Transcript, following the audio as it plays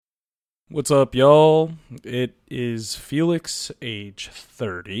What's up, y'all? It is Felix, age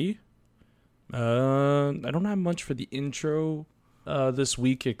 30. I don't have much for the intro this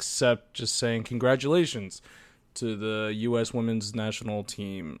week except just saying congratulations to the U.S. Women's National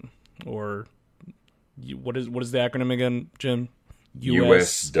Team. Or what is the acronym again, Jim?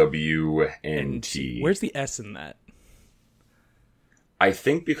 USWNT. Where's the S in that? I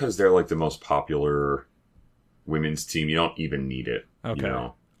think because they're like the most popular women's team, you don't even need it. Okay. You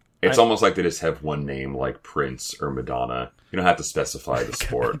know? It's almost like they just have one name like Prince or Madonna. You don't have to specify the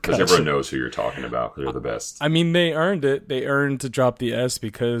sport because everyone knows who you're talking about because they're the best. I mean, they earned it. They earned to drop the S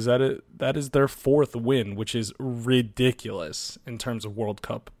because that is their fourth win, which is ridiculous in terms of World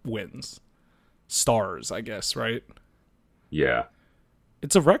Cup wins. Stars, I guess, right? Yeah.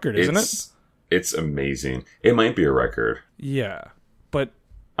 It's a record, isn't it? It's amazing. It might be a record. Yeah, but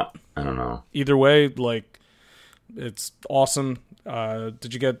I don't know. Either way, like, it's awesome.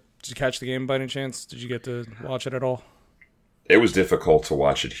 Did you catch the game by any chance? Did you get to watch it at all? It was difficult to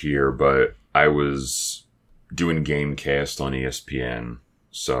watch it here, but I was doing Gamecast on ESPN,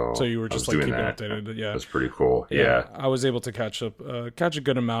 so you were just like keeping updated. Yeah, that's pretty cool. Yeah, I was able to catch a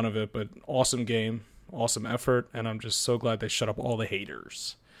good amount of it, but awesome game, awesome effort, and I'm just so glad they shut up all the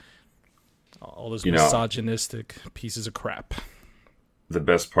haters, all those misogynistic pieces of crap. The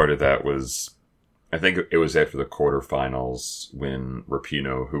best part of that was, I think it was after the quarterfinals when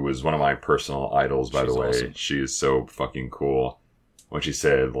Rapinoe, who was one of my personal idols, by the way, awesome. She is so fucking cool. When she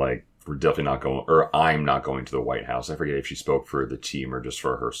said, like, we're definitely not going, or I'm not going to the White House. I forget if she spoke for the team or just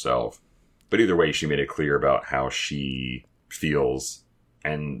for herself. But either way, she made it clear about how she feels.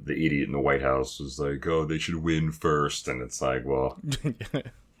 And the idiot in the White House was like, oh, they should win first. And it's like, well,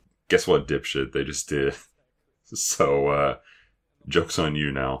 guess what, dipshit? They just did. So, joke's on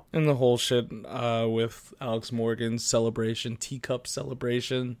you now. And the whole shit with Alex Morgan's celebration, teacup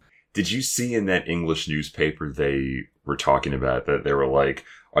celebration. Did you see in that English newspaper they were talking about that? They were like,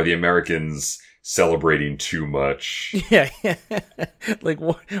 are the Americans celebrating too much? Yeah. Like,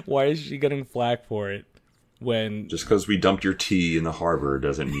 why is she getting flack for it? When just because we dumped your tea in the harbor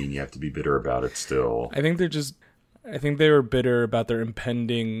doesn't mean you have to be bitter about it still. I think they were bitter about their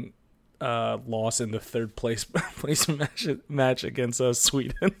impending loss in the third place match against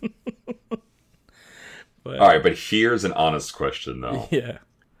Sweden. All right, but here's an honest question, though. Yeah.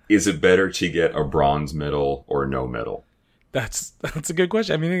 Is it better to get a bronze medal or no medal? That's a good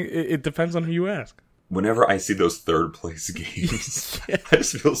question. I mean, it depends on who you ask. Whenever I see those third place games, yeah. I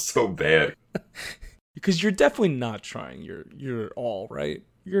just feel so bad. Because you're definitely not trying your all, right?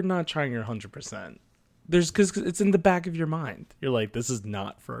 You're not trying your 100%. Because it's in the back of your mind. You're like, this is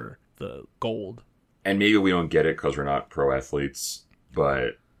not for the gold. And maybe we don't get it because we're not pro athletes,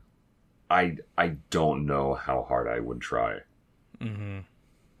 but I don't know how hard I would try. Mm-hmm.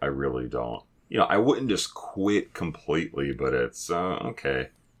 I really don't. You know, I wouldn't just quit completely, but it's okay.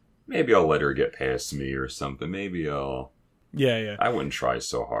 Maybe I'll let her get past me or something. Maybe I'll. Yeah. I wouldn't try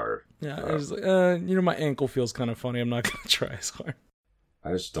so hard. Yeah, I was like, my ankle feels kind of funny. I'm not gonna try as hard.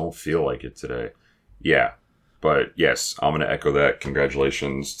 I just don't feel like it today. Yeah. But yes, I'm going to echo that.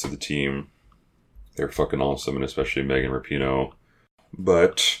 Congratulations to the team. They're fucking awesome, and especially Megan Rapinoe.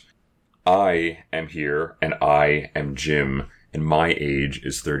 But I am here, and I am Jim, and my age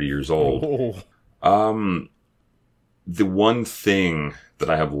is 30 years old. Oh. The one thing that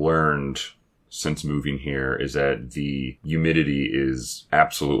I have learned since moving here is that the humidity is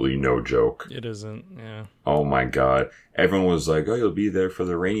absolutely no joke. It isn't, yeah. Oh my god. Everyone was like, oh, you'll be there for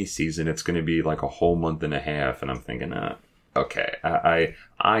the rainy season. It's going to be like a whole month and a half. And I'm thinking, okay,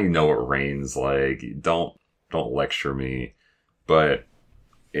 I know it rains. Like, don't lecture me. But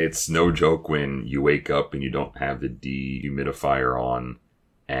it's no joke when you wake up and you don't have the dehumidifier on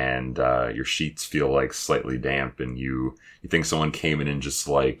and your sheets feel like slightly damp and you think someone came in and just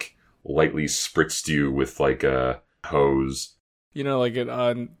like lightly spritzed you with like a hose. You know, like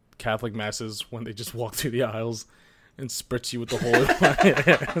on Catholic masses when they just walk through the aisles and spritz you with the holy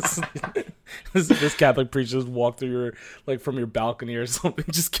water. This Catholic priest just walked through your, like, from your balcony or something,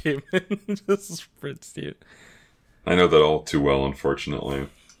 just came in and just spritzed you. I know that all too well, unfortunately.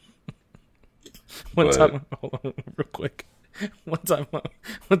 One time, hold on real quick. One time I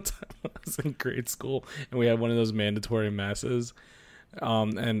was in grade school and we had one of those mandatory masses.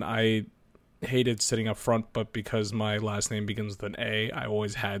 And I hated sitting up front, but because my last name begins with an A, I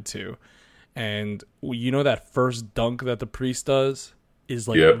always had to. And you know that first dunk that the priest does is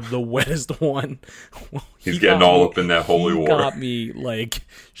like the wettest one. He's getting all up in that holy water. He got me like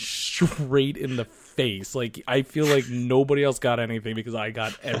straight in the face. Like, I feel like nobody else got anything because I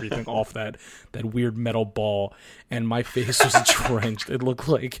got everything off that weird metal ball, and my face was drenched. It looked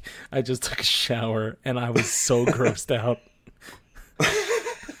like I just took a shower, and I was so grossed out.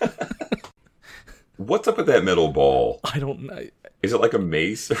 What's up with that metal ball? I don't know. Is it like a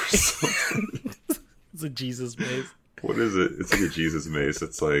mace or something? It's a Jesus mace. What is it? It's like a Jesus mace.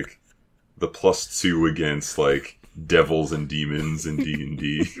 It's like the +2 against like devils and demons in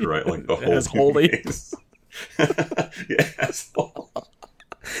D&D, right? Like the whole holy mace. Yes.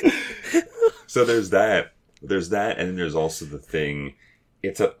 So there's that, and then there's also the thing.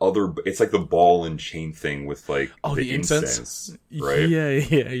 It's like the ball and chain thing with like the incense, right?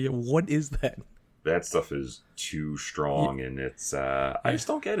 Yeah. What is that? That stuff is too strong, and it's I just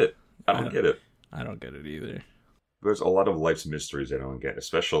don't get it. I don't get it. I don't get it either. There's a lot of life's mysteries I don't get,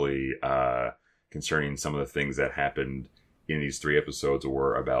 especially concerning some of the things that happened in these 3 episodes.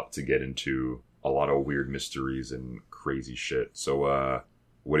 We're about to get into a lot of weird mysteries and crazy shit. So,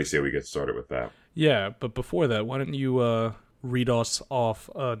 what do you say we get started with that? Yeah, but before that, why don't you read us off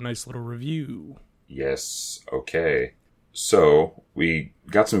a nice little review? Yes, okay. So, we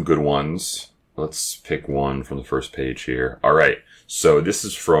got some good ones. Let's pick one from the first page here. All right. So this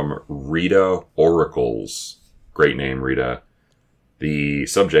is from Rita Oracles. Great name, Rita. The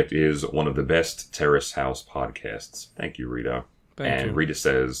subject is one of the best Terrace House podcasts. Thank you, Rita. Thank you. Rita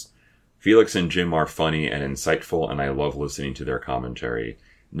says, Felix and Jim are funny and insightful, and I love listening to their commentary.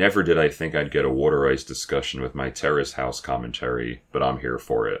 Never did I think I'd get a water ice discussion with my Terrace House commentary, but I'm here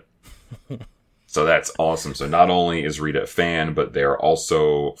for it. So that's awesome. So not only is Rita a fan, but they're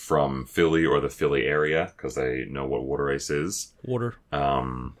also from Philly or the Philly area, because they know what water ice is. Water.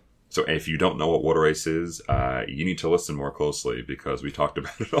 So if you don't know what water ice is, you need to listen more closely, because we talked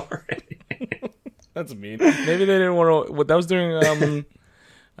about it already. That's mean. Maybe they didn't want to... That was during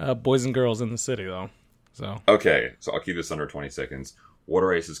Boys and Girls in the City, though. So okay, so I'll keep this under 20 seconds.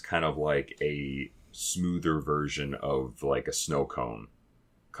 Water ice is kind of like a smoother version of like a snow cone.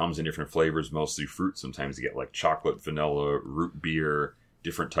 Comes in different flavors, mostly fruit. Sometimes you get like chocolate, vanilla, root beer,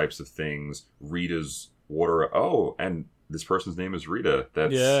 different types of things. Rita's water. Oh, and this person's name is Rita.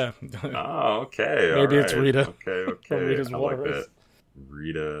 That's yeah. Oh, okay. Maybe right. it's Rita. Okay. Rita's I water like ice. that.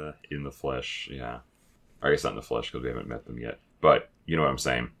 Rita in the flesh. Yeah. I guess not in the flesh because we haven't met them yet. But you know what I'm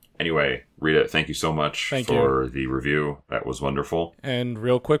saying. Anyway, Rita, thank you so much for the review. That was wonderful. And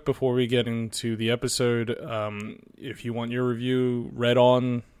real quick before we get into the episode, if you want your review read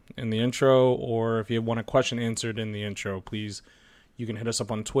on in the intro, or if you want a question answered in the intro, please, you can hit us up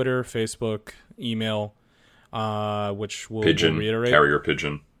on Twitter, Facebook, email, which we'll reiterate. Carrier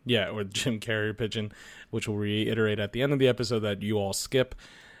pigeon. Yeah, or Jim Carrier Pigeon, which we'll reiterate at the end of the episode that you all skip.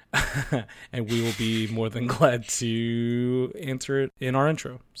 And we will be more than glad to answer it in our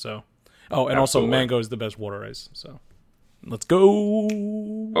intro. So, and also mango is the best water ice. So, let's go.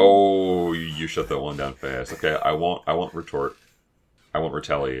 Oh, you shut that one down fast. Okay, I won't retort. I won't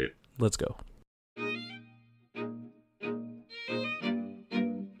retaliate. Let's go.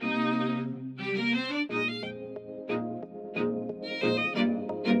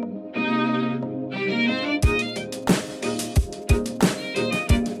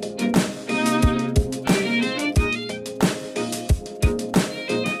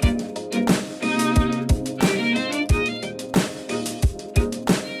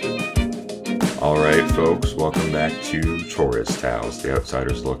 Folks, welcome back to Tourist House, the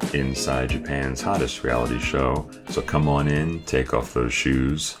outsider's look inside Japan's hottest reality show. So come on in, take off those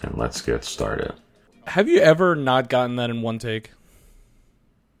shoes, and let's get started. Have you ever not gotten that in one take?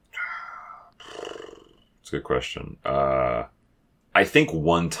 It's a good question. I think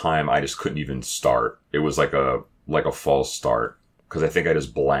one time I just couldn't even start. It was like a false start, because I think I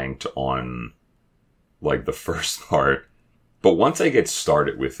just blanked on like the first part. But once I get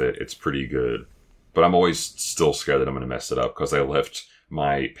started with it, it's pretty good. But I'm always still scared that I'm going to mess it up because I left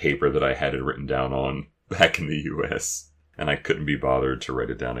my paper that I had it written down on back in the U.S. and I couldn't be bothered to write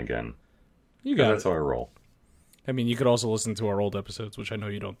it down again. That's how I roll. I mean, you could also listen to our old episodes, which I know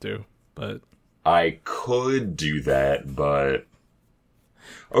you don't do, but... I could do that, but...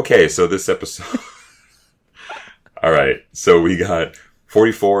 Okay, so this episode... All right, so we got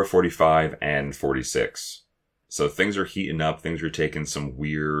 44, 45, and 46. So things are heating up, things are taking some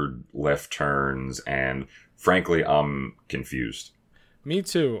weird left turns, and frankly, I'm confused. Me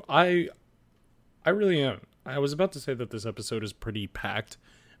too. I really am. I was about to say that this episode is pretty packed,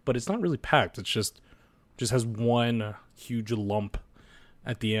 but it's not really packed. It's just has one huge lump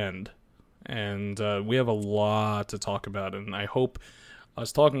at the end. And we have a lot to talk about, and I hope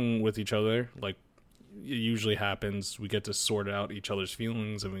us talking with each other, like it usually happens. We get to sort out each other's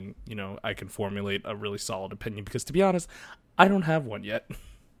feelings. I mean, I can formulate a really solid opinion because, to be honest, I don't have one yet.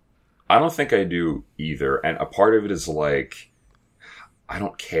 I don't think I do either. And a part of it is like, I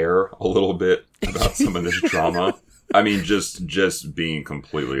don't care a little bit about some of this drama. I mean, just being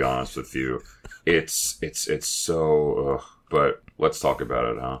completely honest with you, it's so. But let's talk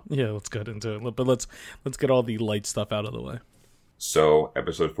about it, huh? Yeah, let's get into it. But let's get all the light stuff out of the way. So,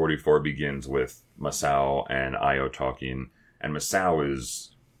 episode 44 begins with Masao and Ayo talking, and Masao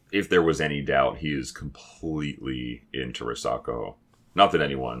is, if there was any doubt, he is completely into Risako. Not that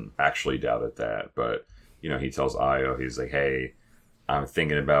anyone actually doubted that, but he tells Ayo, he's like, "Hey, I'm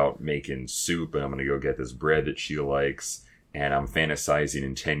thinking about making soup, and I'm going to go get this bread that she likes, and I'm fantasizing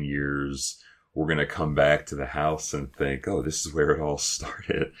in 10 years, we're going to come back to the house and think, oh, this is where it all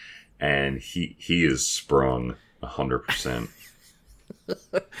started." And he is sprung 100%.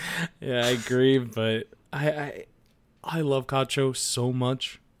 Yeah, I agree, but I love Kacho so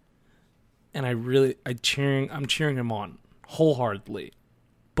much, and I'm cheering him on wholeheartedly,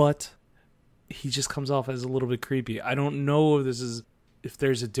 but he just comes off as a little bit creepy. I don't know if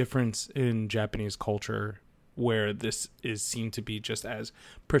there's a difference in Japanese culture where this is seen to be just as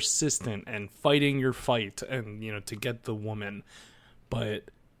persistent and fighting your fight and to get the woman, but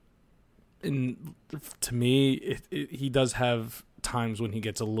to me he does have times when he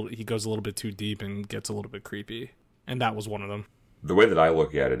goes a little bit too deep and gets a little bit creepy, and that was one of them. The way that I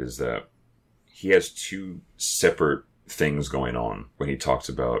look at it is that he has two separate things going on when he talks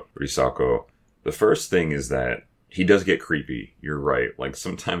about Risako. The first thing is that he does get creepy. You're right. Like,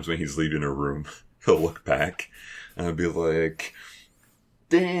 sometimes when he's leaving a room, he'll look back and be like,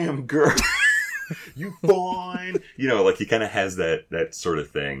 "Damn, girl, you fine." Like, he kind of has that sort of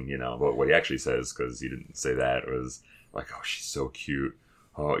thing, But what he actually says, because he didn't say that, was like, "Oh, she's so cute."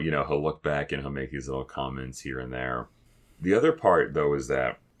 Oh, he'll look back and he'll make these little comments here and there. The other part, though, is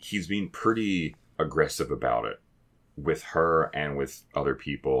that he's being pretty aggressive about it with her and with other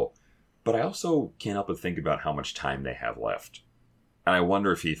people. But I also can't help but think about how much time they have left. And I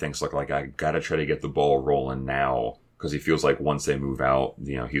wonder if he thinks, like I gotta try to get the ball rolling now, because he feels like once they move out,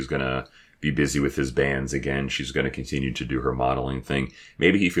 he's gonna be busy with his bands again. She's gonna continue to do her modeling thing.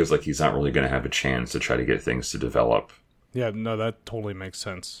 Maybe he feels like he's not really gonna have a chance to try to get things to develop. Yeah, no, that totally makes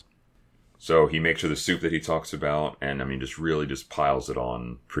sense. So he makes her the soup that he talks about, and just piles it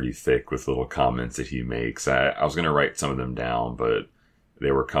on pretty thick with little comments that he makes. I was gonna write some of them down, but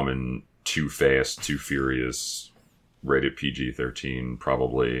they were coming too fast, too furious. Rated PG-13,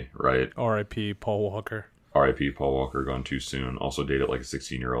 probably, right? R.I.P. Paul Walker. R.I.P. Paul Walker, gone too soon. Also dated like a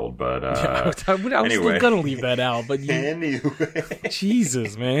 16-year-old, but I was still gonna leave that out, but anyway.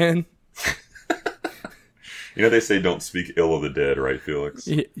 Jesus, man. They say don't speak ill of the dead, right, Felix?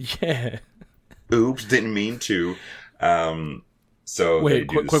 Yeah. Oops, didn't mean to. So wait,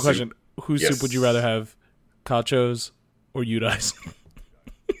 quick question. Whose soup would you rather have? Kacho's or Yudai's?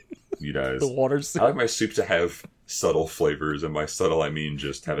 Yudai's. The water soup. I like my soup to have subtle flavors, and by subtle I mean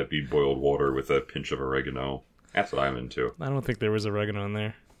just have it be boiled water with a pinch of oregano. That's what I'm into. I don't think there was oregano in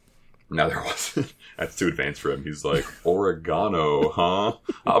there. No, there wasn't. That's too advanced for him. He's like, oregano, huh?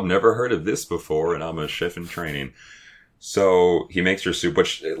 I've never heard of this before, and I'm a chef in training. So he makes her soup,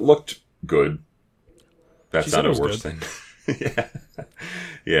 which it looked good. That's not a worse thing.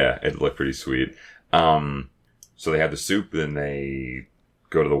 Yeah, it looked pretty sweet. So they have the soup, then they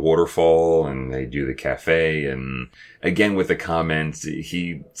go to the waterfall, and they do the cafe, and again with the comments,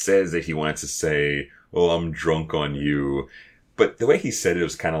 he says that he wanted to say, "Well, I'm drunk on you," but the way he said it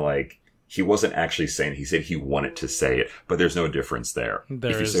was kind of like, he wasn't actually saying, he said he wanted to say it, but there's no difference there.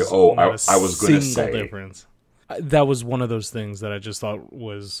 If you say, "Oh, I was going to say," difference. That was one of those things that I just thought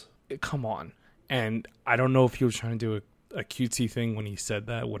was, come on. And I don't know if he was trying to do a cutesy thing when he said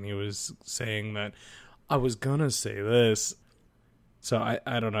that, when he was saying that I was gonna say this. So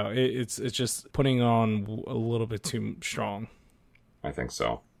I don't know. It's just putting on a little bit too strong. I think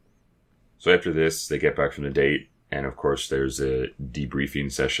so. So after this, they get back from the date, and of course there's a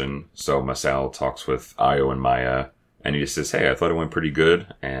debriefing session. So Masao talks with Ayo and Maya, and he just says, "Hey, I thought it went pretty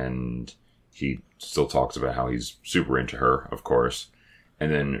good," and he still talks about how he's super into her, of course.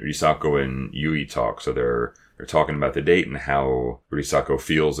 And then Risako and Yui talk, so they're talking about the date and how Risako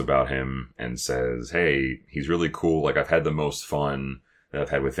feels about him, and says, "Hey, he's really cool. Like, I've had the most fun that I've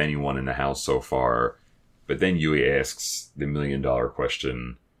had with anyone in the house so far." But then Yui asks the $1,000,000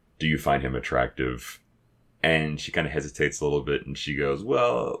 question, "Do you find him attractive?" And she kind of hesitates a little bit, and she goes,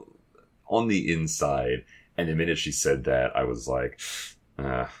 "Well, on the inside." And the minute she said that, I was like,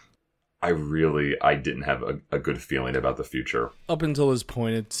 I didn't have a good feeling about the future. Up until this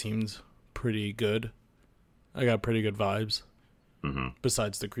point, it seemed pretty good. I got pretty good vibes. Mm-hmm.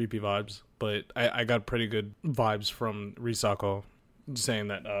 Besides the creepy vibes, but I got pretty good vibes from Risako, saying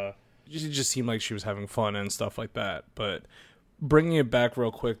that she just seemed like she was having fun and stuff like that. But bringing it back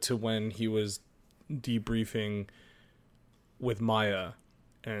real quick to when he was debriefing with Maya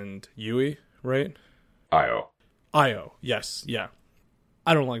and Yui, right? Io, yes, yeah.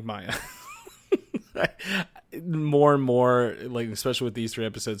 I don't like Maya. More and more, like especially with these 3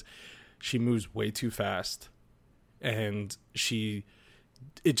 episodes, she moves way too fast. And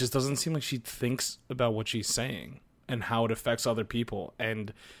it just doesn't seem like she thinks about what she's saying and how it affects other people.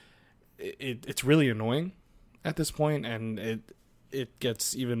 And it's really annoying at this point, and it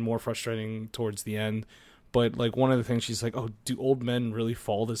gets even more frustrating towards the end. But like one of the things she's like, oh, do old men really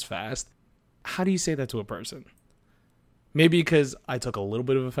fall this fast? How do you say that to a person? Maybe because I took a little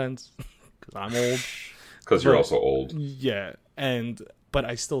bit of offense because I'm old. Because you're also old. Yeah, but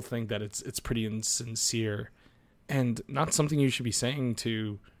I still think that it's pretty insincere. And not something you should be saying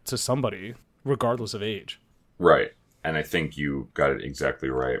to somebody, regardless of age. Right. And I think you got it exactly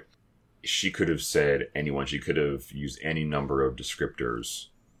right. She could have said anyone. She could have used any number of descriptors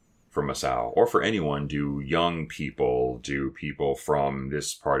for Masao. Or for anyone, do young people, do people from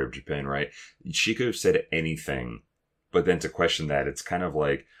this part of Japan, right? She could have said anything. But then to question that, it's kind of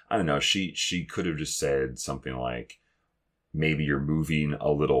like, I don't know, she could have just said something like, maybe you're moving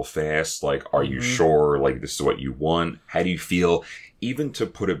a little fast. Like, are you sure? Like, this is what you want? How do you feel? Even to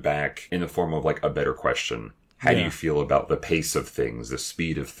put it back in the form of like a better question. How do you feel about the pace of things, the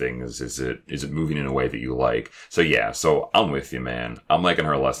speed of things? Is it moving in a way that you like? So yeah, so I'm with you, man. I'm liking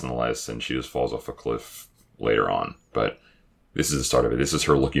her less and less, and she just falls off a cliff later on. But this is the start of it. This is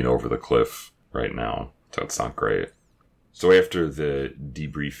her looking over the cliff right now. So it's not great. So after the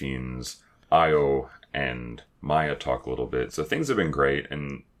debriefings, Io and Maya talk a little bit. So things have been great.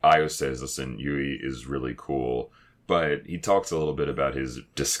 And Io says, listen, Yui is really cool. But he talks a little bit about his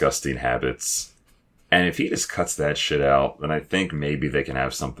disgusting habits. And if he just cuts that shit out, then I think maybe they can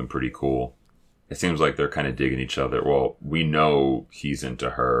have something pretty cool. It seems like they're kind of digging each other. Well, we know he's into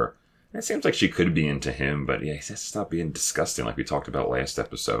her. It seems like she could be into him, but yeah, he has to stop being disgusting like we talked about last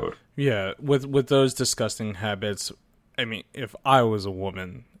episode. Yeah, with those disgusting habits, I mean, if I was a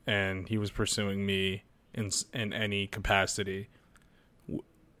woman and he was pursuing me in any capacity,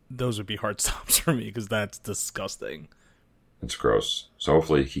 those would be hard stops for me because that's disgusting. It's gross. So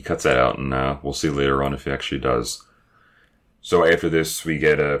hopefully he cuts that out, and we'll see later on if he actually does. So after this, we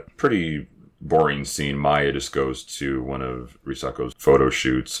get a pretty boring scene. Maya just goes to one of Risako's photo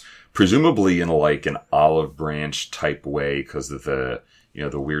shoots, presumably in like an olive branch type way because of the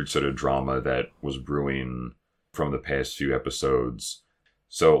weird sort of drama that was brewing from the past few episodes.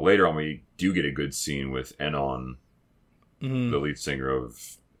 So later on, we do get a good scene with Enon, the lead singer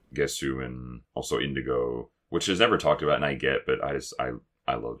of Gesu and also Indigo, which is never talked about, and I get, but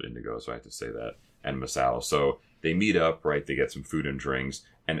I love Indigo, so I have to say that, and Masao. So they meet up, right? They get some food and drinks,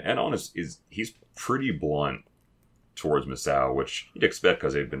 and Enon he's pretty blunt towards Masao, which you'd expect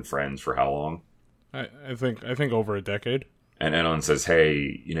because they've been friends for how long? I think over a decade. And Enon says,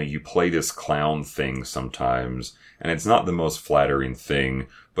 hey, you play this clown thing sometimes, and it's not the most flattering thing,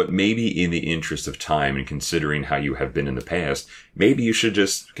 but maybe in the interest of time and considering how you have been in the past, maybe you should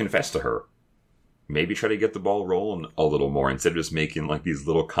just confess to her. Maybe try to get the ball rolling a little more instead of just making like these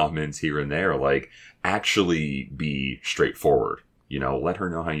little comments here and there, like actually be straightforward, let her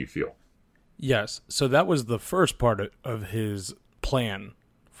know how you feel. Yes. So that was the first part of his plan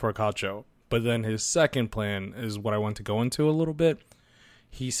for Kacho. But then his second plan is what I want to go into a little bit.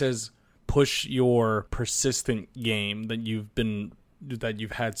 He says, push your persistent game that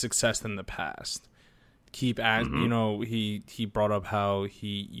you've had success in the past. Keep at, he brought up how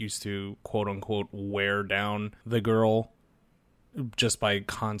he used to quote unquote wear down the girl just by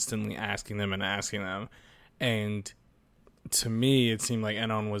constantly asking them. And to me, it seemed like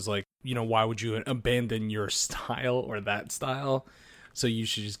Enon was like, why would you abandon your style or that style? So you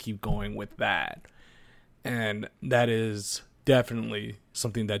should just keep going with that. And that is definitely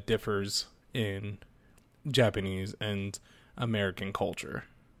something that differs in Japanese and American culture.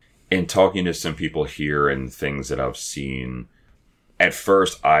 In talking to some people here and things that I've seen, at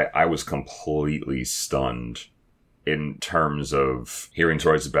first I was completely stunned in terms of hearing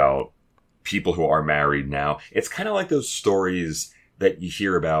stories about people who are married now. It's kind of like those stories that you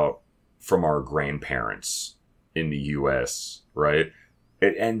hear about from our grandparents in the U.S., right?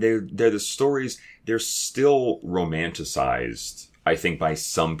 And they're the stories, they're still romanticized, I think, by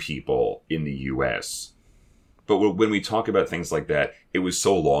some people in the U.S. But when we talk about things like that, it was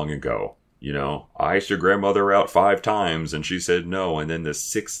so long ago. I asked your grandmother out 5 times and she said no. And then the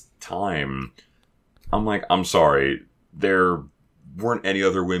 6th time, I'm like, I'm sorry, there weren't any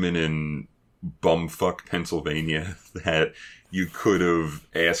other women in bumfuck Pennsylvania that you could have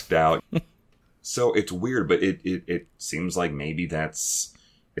asked out. So it's weird, but it seems like maybe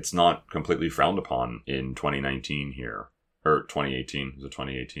it's not completely frowned upon in 2019 here. Or 2018. Is it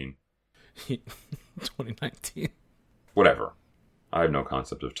 2018? 2019. Whatever. I have no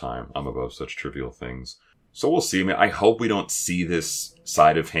concept of time. I'm above such trivial things. So we'll see. I mean, I hope we don't see this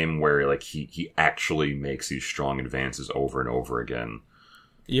side of him where like he actually makes these strong advances over and over again.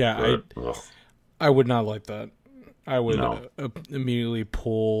 Yeah, I would not like that. I would immediately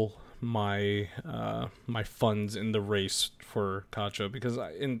pull my my funds in the race for Cacho, because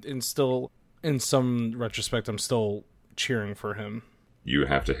in some retrospect I'm still cheering for him. You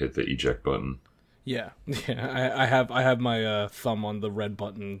have to hit the eject button. Yeah. I have my thumb on the red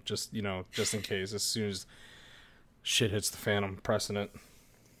button, just in case. As soon as shit hits the fan, I'm pressing it.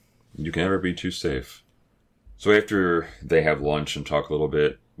 You can never be too safe. So after they have lunch and talk a little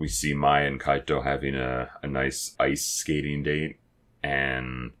bit, we see Mai and Kaito having a nice ice skating date,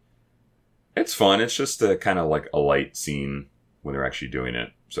 and it's fun. It's just a kind of like a light scene when they're actually doing it,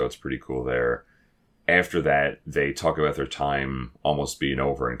 so it's pretty cool there. After that, they talk about their time almost being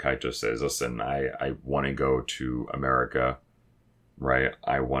over, and Kaito says, listen, I want to go to America, right?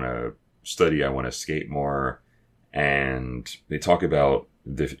 I want to study, I want to skate more. And they talk about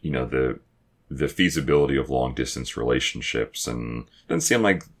the feasibility of long-distance relationships, and it doesn't seem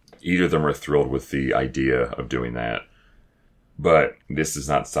like either of them are thrilled with the idea of doing that. But this does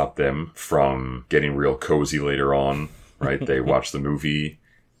not stop them from getting real cozy later on, right? They watch the movie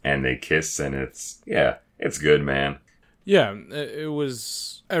and they kiss, and it's good, man. Yeah, it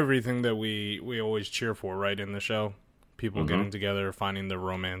was everything that we always cheer for, right, in the show. People getting together, finding the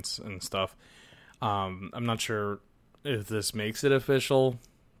romance and stuff. I'm not sure if this makes it official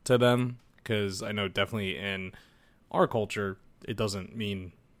to them, because I know definitely in our culture, it doesn't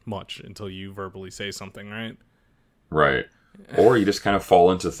mean much until you verbally say something, right? Right. Or you just kind of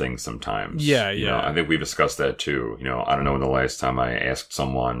fall into things sometimes. Yeah. I think we've discussed that too. I don't know when the last time I asked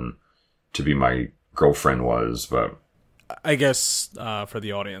someone to be my girlfriend was, but I guess for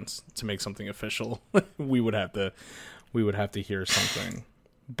the audience to make something official, we would have to hear something.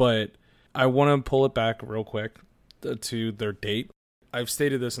 But I want to pull it back real quick to their date. I've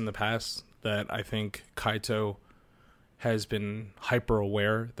stated this in the past that I think Kaito has been hyper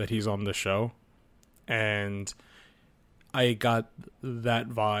aware that he's on the show, and I got that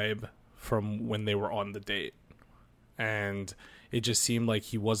vibe from when they were on the date, and it just seemed like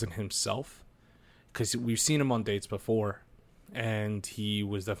he wasn't himself, because we've seen him on dates before and he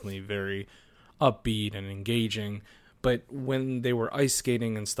was definitely very upbeat and engaging, but when they were ice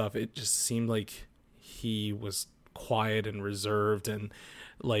skating and stuff, it just seemed like he was quiet and reserved, and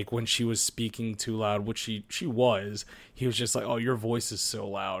like when she was speaking too loud, which she was, he was just like, oh, your voice is so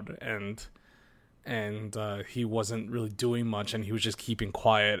loud, and he wasn't really doing much, and he was just keeping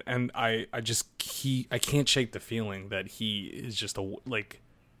quiet, and I can't shake the feeling that he is just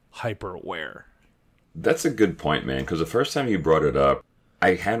hyper aware. That's a good point, man, because the first time you brought it up,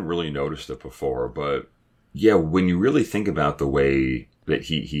 I hadn't really noticed it before, but yeah, when you really think about the way that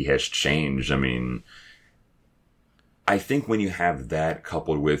he has changed, I mean, I think when you have that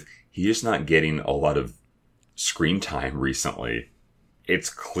coupled with he's just not getting a lot of screen time recently, it's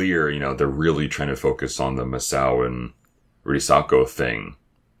clear, they're really trying to focus on the Masao and Risako thing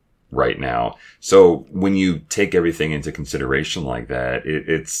right now. So when you take everything into consideration like that,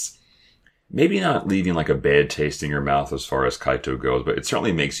 it's maybe not leaving like a bad taste in your mouth as far as Kaito goes, but it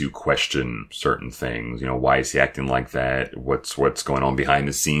certainly makes you question certain things. Why is he acting like that? What's going on behind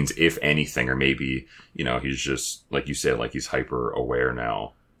the scenes, if anything? Or maybe, he's just, like you said, like he's hyper aware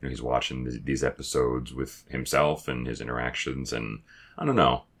now. He's watching these episodes with himself and his interactions, and I don't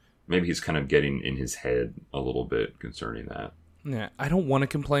know. Maybe he's kind of getting in his head a little bit concerning that. Yeah, I don't want to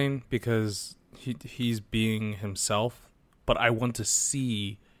complain because he's being himself, but I want to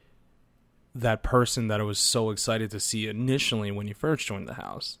see that person that I was so excited to see initially when you first joined the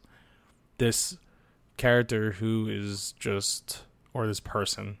house. This character who is just, or this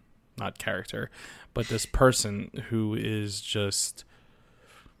person, not character, but this person who is just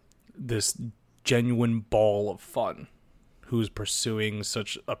this genuine ball of fun, who's pursuing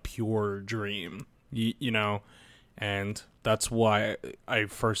such a pure dream, and that's why I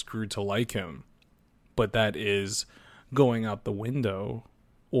first grew to like him. But that is going out the window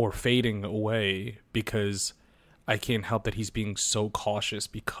or fading away because I can't help that he's being so cautious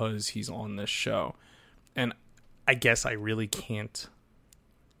because he's on this show. And I guess I really can't,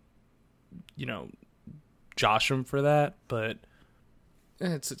 josh him for that, but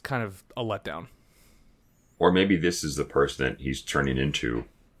it's kind of a letdown. Or maybe this is the person that he's turning into.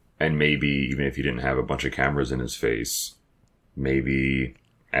 And maybe even if he didn't have a bunch of cameras in his face, maybe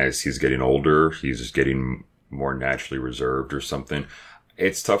as he's getting older, he's just getting more naturally reserved or something.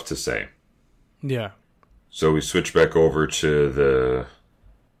 It's tough to say. Yeah. So we switch back over to the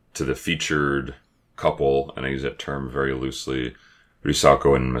featured couple, and I use that term very loosely,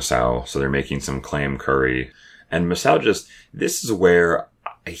 Risako and Masao. So they're making some clam curry. And Masao this is where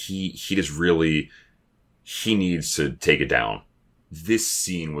he just really, he needs to take it down. This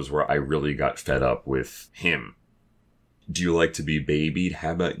scene was where I really got fed up with him. Do you like to be babied?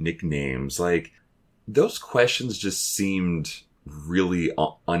 How about nicknames? Like, those questions just seemed really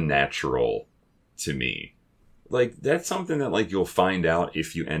unnatural to me. Like, that's something that, like, you'll find out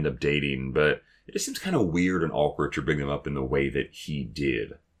if you end up dating, but it just seems kind of weird and awkward to bring them up in the way that he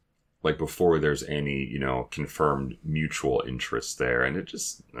did. Like, before there's any, confirmed mutual interest there. And it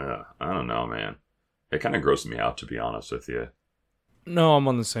just, I don't know, man. It kind of grosses me out, to be honest with you. No, I'm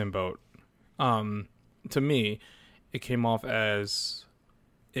on the same boat. To me, it came off as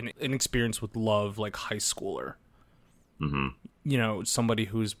an experience with love, like high schooler. Mm-hmm. Somebody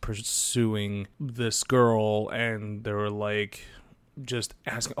who's pursuing this girl, and they were like, just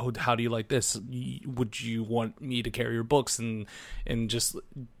asking, "Oh, how do you like this? Would you want me to carry your books?" And just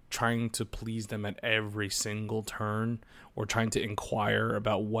trying to please them at every single turn, or trying to inquire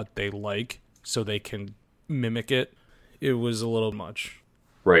about what they like so they can mimic it. It was a little much.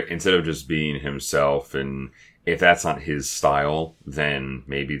 Right. Instead of just being himself, and if that's not his style, then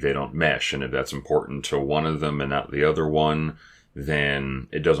maybe they don't mesh. And if that's important to one of them and not the other one, then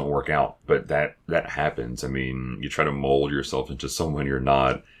it doesn't work out. But that happens. I mean, you try to mold yourself into someone you're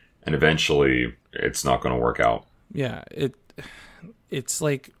not, and eventually it's not going to work out. Yeah. It's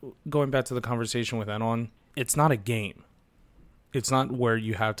like going back to the conversation with Enon. It's not a game. It's not where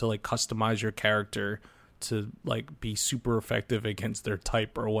you have to like customize your character to like be super effective against their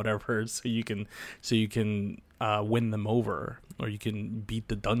type or whatever, so you can win them over, or you can beat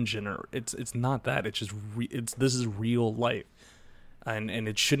the dungeon, or it's not that. It's just this is real life, and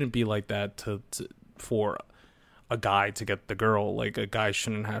it shouldn't be like that for a guy to get the girl. Like, a guy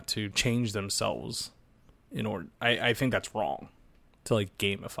shouldn't have to change themselves in order. I think that's wrong to like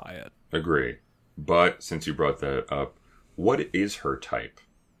gamify it. Agree. But since you brought that up, what is her type?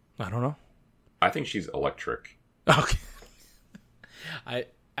 I don't know. I think she's electric. Okay. I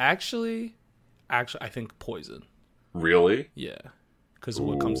actually I think poison. Really? Yeah. Because of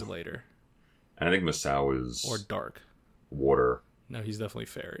what comes later. And I think Masao is... Or dark. Water. No, he's definitely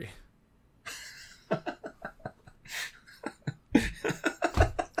fairy.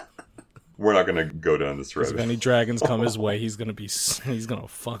 We're not going to go down this road. If any dragons come his way, he's going to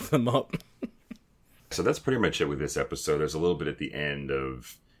fuck them up. So that's pretty much it with this episode. There's a little bit at the end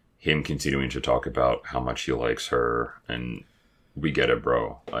of him continuing to talk about how much he likes her, and we get it,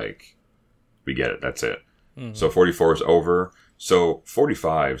 bro. Like, we get it. That's it. Mm-hmm. So 44 is over. So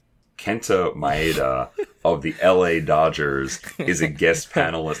 45, Kenta Maeda of the LA Dodgers is a guest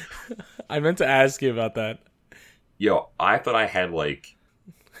panelist. I meant to ask you about that. Yo, I thought I had like...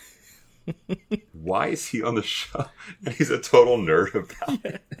 Why is he on the show? And he's a total nerd about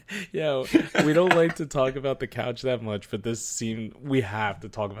it. Yeah, we don't like to talk about the couch that much, but this scene, we have to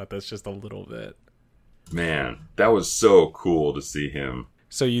talk about this just a little bit. Man, that was so cool to see him.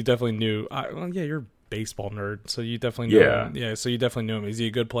 So you definitely knew... you're a baseball nerd, so you definitely knew him. Yeah, so you definitely knew him. Is he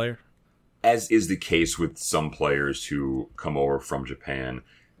a good player? As is the case with some players who come over from Japan,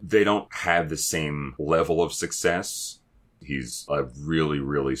 they don't have the same level of success. He's a really,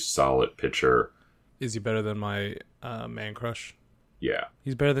 really solid pitcher. Is he better than my man crush? Yeah.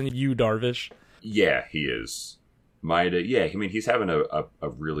 He's better than you, Darvish? Yeah, he is. Maeda, yeah, I mean, he's having a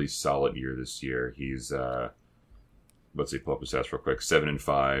really solid year this year. He's, let's see, pull up his stats real quick.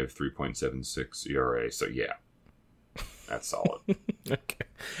 7-5, 3.76 ERA. So, yeah, that's solid. Okay.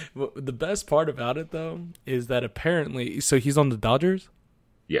 Well, the best part about it, though, is that apparently... So he's on the Dodgers?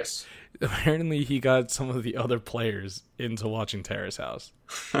 Yes. Apparently he got some of the other players into watching Terrace House.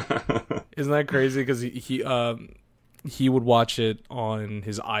 Isn't that crazy? Because he would watch it on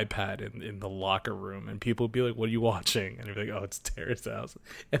his iPad in the locker room, and people would be like, "What are you watching?" And he'd be like, "Oh, it's Terrace House,"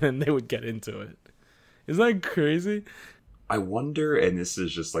 and then they would get into it. Isn't that crazy? I wonder, and this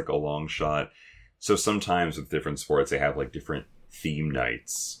is just like a long shot. So sometimes with different sports, they have like different theme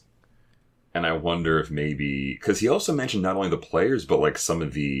nights. And I wonder if maybe... Because he also mentioned not only the players, but like some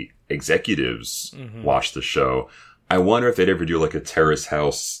of the executives watch the show. I wonder if they'd ever do like a Terrace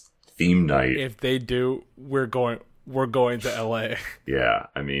House theme night. If they do, we're going to LA. Yeah,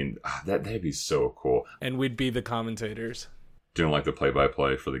 I mean, that'd be so cool. And we'd be the commentators. doing like the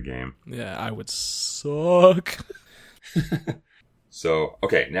play-by-play for the game. Yeah, I would suck. So,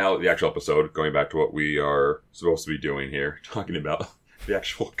 okay, now the actual episode, going back to what we are supposed to be doing here, talking about the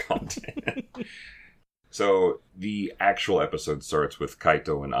actual content. So, the actual episode starts with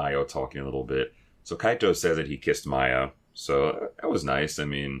Kaito and Ayo talking a little bit. So, Kaito says that he kissed Maya. So, that was nice. I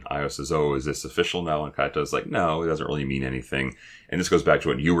mean, Ayo says, oh, is this official now? And Kaito's like, no, it doesn't really mean anything. And this goes back to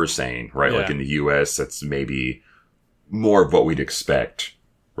what you were saying, right? Yeah. Like in the US, it's maybe more of what we'd expect.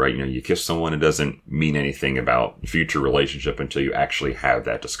 Right, you kiss someone, it doesn't mean anything about future relationship until you actually have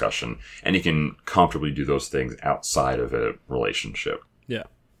that discussion. And you can comfortably do those things outside of a relationship. Yeah.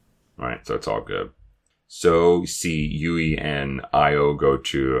 Right, so it's all good. So, you see Yui and Ayo go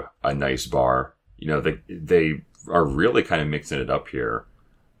to a nice bar. They are really kind of mixing it up here.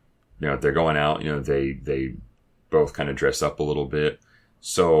 They're going out, they both kind of dress up a little bit.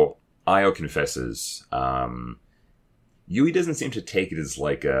 So, Ayo confesses, Yui doesn't seem to take it as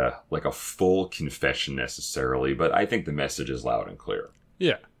like a full confession necessarily, but I think the message is loud and clear.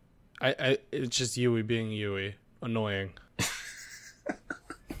 Yeah. It's just Yui being Yui. Annoying.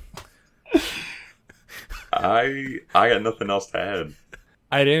 I got nothing else to add.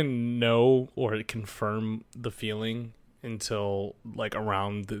 I didn't know or confirm the feeling until like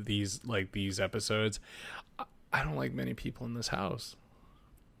around these episodes. I don't like many people in this house.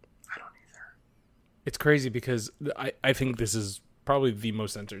 I don't either. It's crazy because I think this is probably the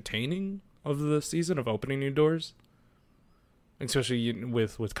most entertaining of the season of opening new doors, especially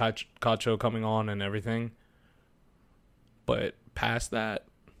with Kacho coming on and everything. But past that,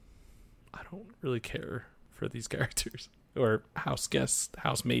 I don't really care for these characters or house guests,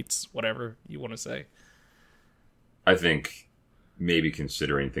 housemates, whatever you want to say. I think maybe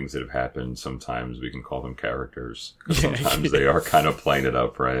considering things that have happened, sometimes we can call them characters. Sometimes they are kind of playing it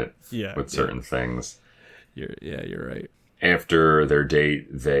up, right? Yeah. With certain things. You're right. After their date,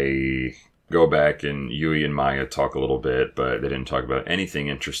 they go back and Yui and Maya talk a little bit, but they didn't talk about anything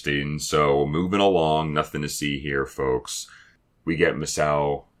interesting. So moving along, nothing to see here, folks. We get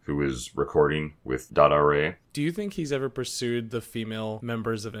Misao, who is recording with Dadare. Do you think he's ever pursued the female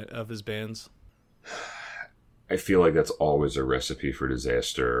members of his bands? I feel like that's always a recipe for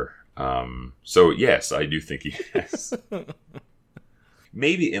disaster. So yes, I do think he has.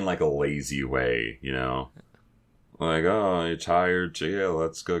 Maybe in like a lazy way, Like, oh, you're tired? Yeah,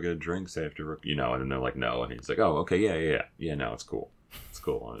 let's go get drinks after, and they're like, no. And he's like, oh, okay, yeah, no, it's cool. It's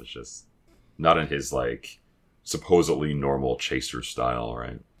cool. And it's just not in his, like, supposedly normal chaser style,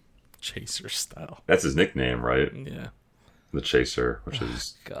 right? Chaser style. That's his nickname, right? Yeah. The Chaser, which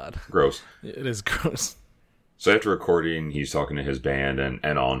is God. Gross. It is gross. So after recording, he's talking to his band and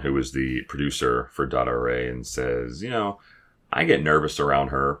Enon, who is the producer for Dadare, and says, I get nervous around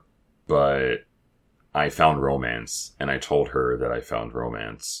her, but I found romance, and I told her that I found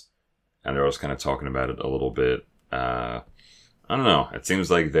romance. And they're always kind of talking about it a little bit. I don't know. It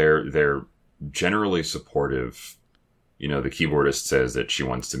seems like they're generally supportive. The keyboardist says that she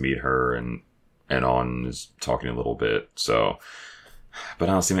wants to meet her, and Enon is talking a little bit. So, but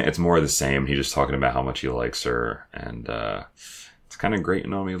honestly, man, it's more of the same. He's just talking about how much he likes her, and it's kind of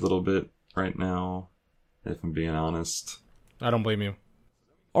grating on me a little bit right now, if I'm being honest. I don't blame you.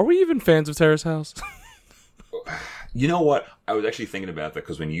 Are we even fans of Terrace House? You know what? I was actually thinking about that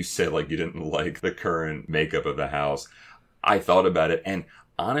because when you said like you didn't like the current makeup of the house, I thought about it. And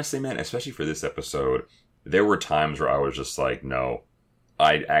honestly, man, especially for this episode, there were times where I was just like, no,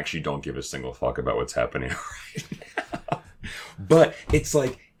 I actually don't give a single fuck about what's happening right now. But it's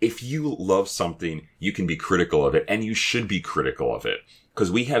like, if you love something, you can be critical of it, and you should be critical of it.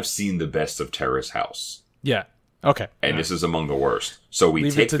 Because we have seen the best of Terrace House. Yeah. Okay. And this is among the worst. So we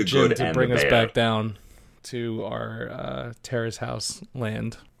take the good and the bad. Leave it to Jim to bring us back down to our Terrace House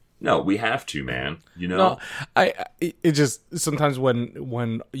land. No, we have to, man. No, it just sometimes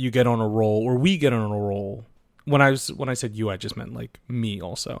when you get on a roll, or we get on a roll. When I said you, I just meant like me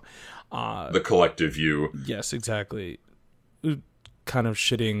also. The collective you. Yes, exactly. Kind of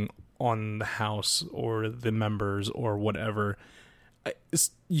shitting on the house or the members or whatever.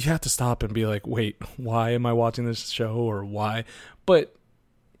 You have to stop and be like, wait, why am I watching this show, or why? But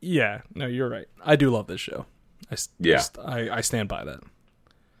yeah, no, you're right. I do love this show. I stand by that.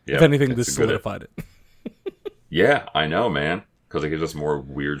 Yeah, if anything, this solidified it. Yeah, I know, man. Because it gives us more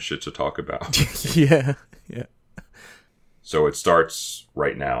weird shit to talk about. Yeah. So it starts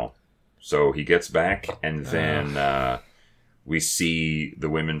right now. So he gets back, and then we see the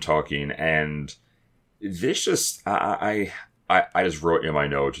women talking, and this just... I just wrote in my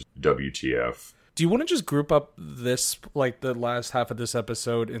notes, WTF. Do you want to just group up this, like the last half of this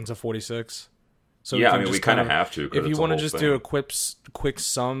episode, into 46? So yeah, I mean, we kind of have to. If you want to just do a quick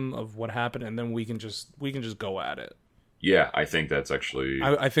sum of what happened, and then we can just go at it. Yeah, I think that's actually.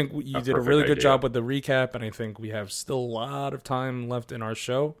 I think you did a really good job with the recap, and I think we have still a lot of time left in our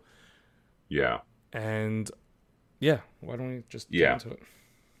show. Yeah. And yeah, why don't we just get into it?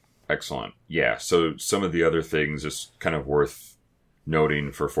 Excellent. Yeah, so some of the other things just kind of worth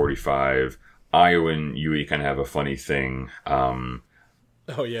noting for 45. Io and Yui kind of have a funny thing.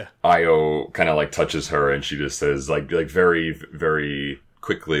 Oh yeah. Io kind of like touches her, and she just says like very, very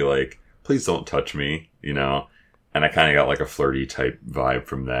quickly, like, please don't touch me, you know? And I kind of got like a flirty type vibe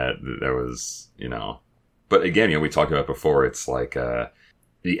from that. That was, you know. But again, you know, we talked about before, it's like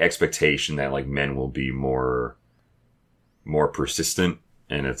the expectation that like men will be more persistent,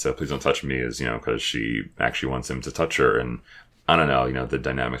 and it's please don't touch me, is, you know, because she actually wants him to touch her. And I don't know, you know, the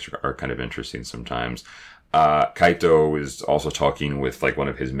dynamics are kind of interesting sometimes. Kaito is also talking with like one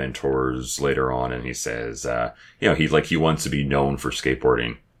of his mentors later on, and he says, you know, he wants to be known for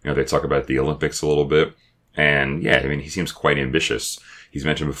skateboarding. You know, they talk about the Olympics a little bit, and yeah, I mean, he seems quite ambitious. He's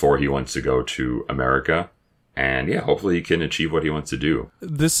mentioned before he wants to go to America, and yeah, hopefully he can achieve what he wants to do.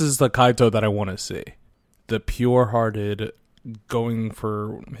 This is the Kaito that I want to see. The pure-hearted, going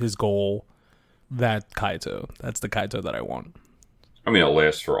for his goal, that Kaito. That's the Kaito that I want. I mean, it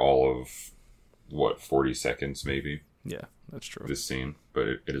lasts for all of, 40 seconds maybe? Yeah, that's true. This scene, but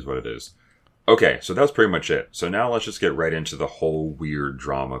it is what it is. Okay, so that's pretty much it. So now let's just get right into the whole weird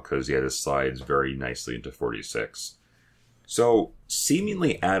drama, because, yeah, this slides very nicely into 46. So,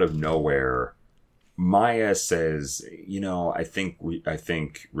 seemingly out of nowhere, Maya says, you know, I think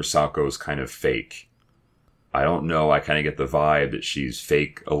Risako's kind of fake. I don't know, I kind of get the vibe that she's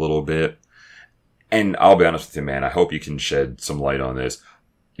fake a little bit. And I'll be honest with you, man, I hope you can shed some light on this.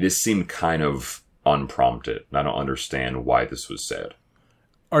 This seemed kind of unprompted. I don't understand why this was said.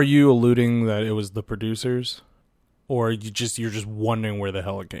 Are you alluding that it was the producers? Or you're just wondering where the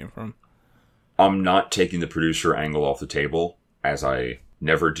hell it came from? I'm not taking the producer angle off the table, as I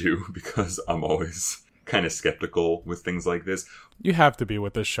never do, because I'm always kind of skeptical with things like this. You have to be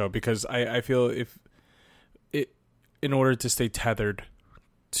with this show, because I feel in order to stay tethered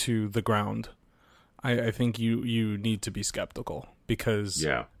to the ground, I think you need to be skeptical, because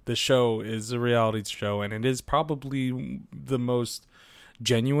the show is a reality show, and it is probably the most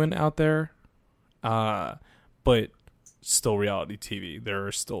genuine out there, but still reality TV. There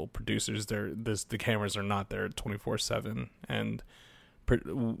are still producers there. The cameras are not there 24/7, and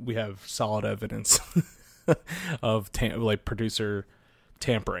we have solid evidence of producer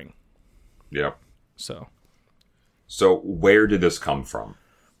tampering. Yep. So where did this come from?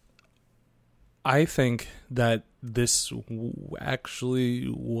 I think that this actually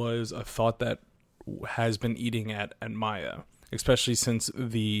was a thought that has been eating at Maya, especially since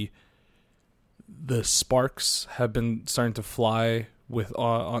the sparks have been starting to fly with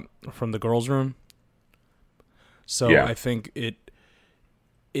from the girls' room. So yeah. I think it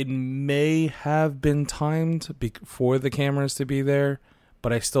may have been timed for the cameras to be there,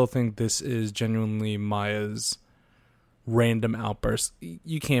 but I still think this is genuinely Maya's random outburst.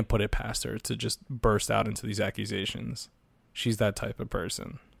 You can't put it past her to just burst out into these accusations. She's that type of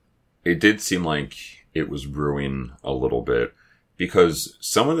person. It did seem like it was brewing a little bit, because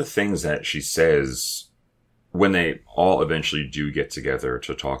some of the things that she says when they all eventually do get together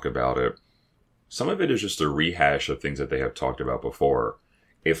to talk about it, some of it is just a rehash of things that they have talked about before.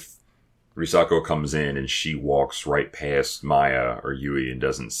 If Risako comes in and she walks right past Maya or Yui and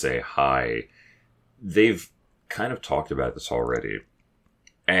doesn't say hi, they've kind of talked about this already,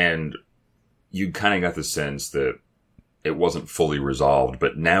 and you kind of got the sense that it wasn't fully resolved,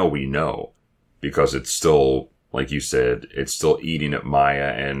 but now we know, because it's still, like you said, it's still eating at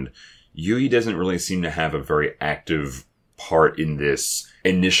Maya, and Yui doesn't really seem to have a very active part in this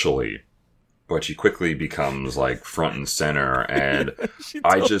initially, but she quickly becomes like front and center, and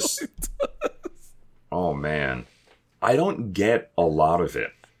I just, oh man, I don't get a lot of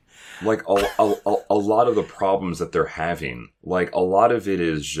it. Like, a lot of the problems that they're having, like, a lot of it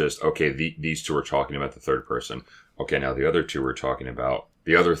is just, okay, these two are talking about the third person. Okay, now the other two are talking about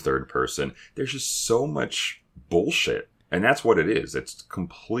the other third person. There's just so much bullshit. And that's what it is. It's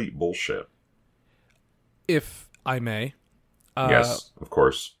complete bullshit. If I may. Yes, of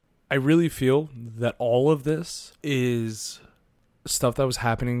course. I really feel that all of this is stuff that was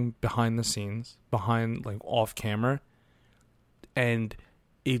happening behind the scenes, like, off camera. And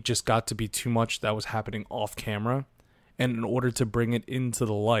it just got to be too much that was happening off camera, and in order to bring it into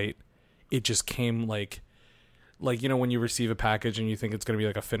the light, it just came like like, you know, when you receive a package and you think it's going to be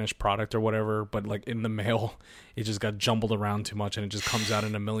like a finished product or whatever, but like in the mail, it just got jumbled around too much and it just comes out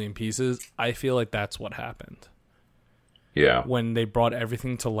in a million pieces. I feel like that's what happened. Yeah. When they brought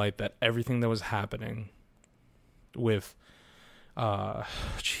everything to light, that everything that was happening with,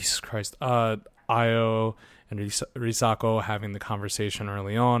 Jesus Christ, Ayo and Risako having the conversation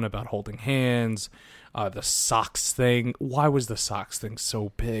early on about holding hands, the socks thing. Why was the socks thing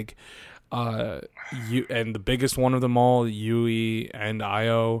so big? And the biggest one of them all, Yui and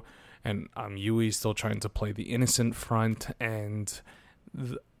Ayo, and Yui still trying to play the innocent front, and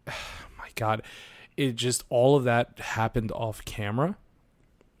my God, it just, all of that happened off camera,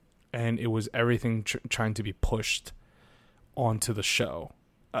 and it was everything trying to be pushed onto the show,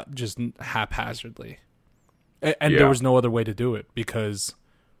 just haphazardly, and there was no other way to do it because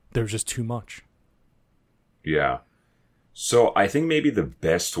there was just too much. Yeah. So I think maybe the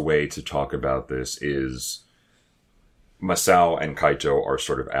best way to talk about this is Masao and Kaito are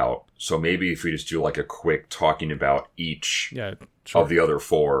sort of out. So maybe if we just do like a quick talking about each of the other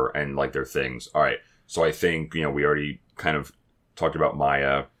four and like their things. All right. So I think, you know, we already kind of talked about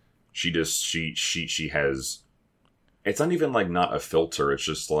Maya. She has, it's not even like not a filter. It's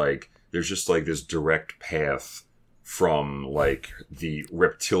just like, there's just like this direct path from like the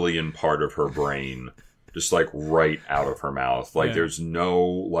reptilian part of her brain just like right out of her mouth. Like there's no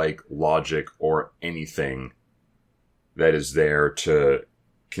like logic or anything that is there to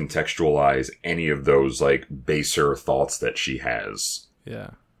contextualize any of those like baser thoughts that she has. Yeah.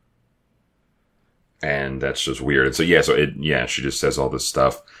 And that's just weird. And so she just says all this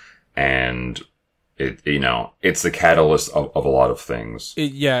stuff, and it, you know, it's the catalyst of a lot of things.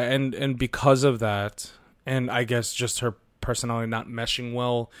 And because of that, and I guess just her personality not meshing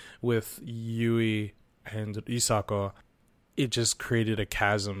well with Yui and Risako, it just created a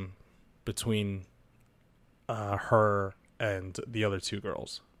chasm between her and the other two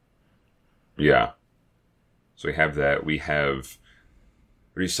girls. Yeah. So we have that. We have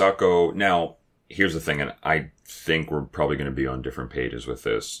Risako. Now, here's the thing, and I think we're probably going to be on different pages with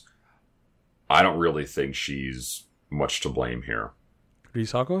this. I don't really think she's much to blame here.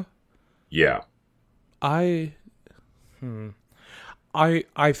 Risako? Yeah. I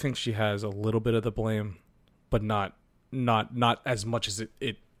think she has a little bit of the blame, but not as much as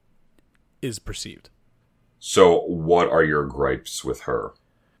it is perceived. So what are your gripes with her?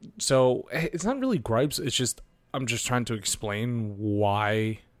 So it's not really gripes. It's just, I'm just trying to explain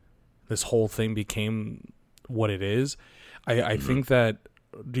why this whole thing became what it is. I think that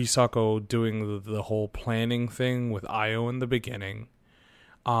Risako doing the whole planning thing with Ayo in the beginning,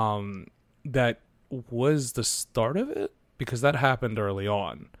 that was the start of it, because that happened early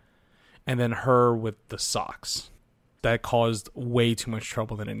on. And then her with the socks, that caused way too much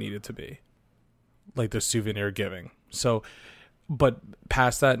trouble than it needed to be. Like the souvenir giving. So, but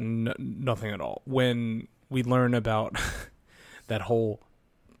past that, nothing at all. When we learn about that whole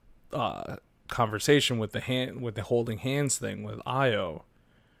conversation with the holding hands thing with Ayo,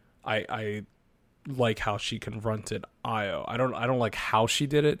 I like how she confronted Ayo. I don't like how she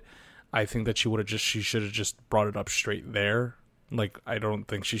did it. I think that she should have just brought it up straight there. Like, I don't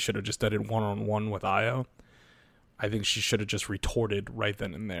think she should have just done it one-on-one with Ayo. I think she should have just retorted right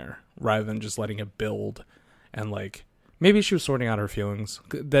then and there, rather than just letting it build. And like, maybe she was sorting out her feelings.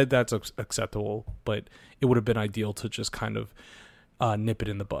 That's acceptable, but it would have been ideal to just kind of nip it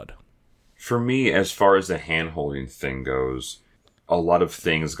in the bud. For me, as far as the hand-holding thing goes, a lot of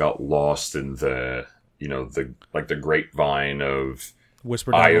things got lost in the grapevine of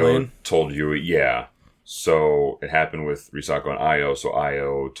Whisper down the lane. Told Yui, yeah. So it happened with Risako and Ayo. So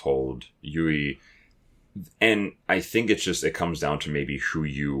Ayo told Yui, and I think it comes down to maybe who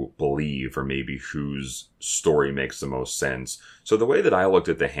you believe, or maybe whose story makes the most sense. So the way that I looked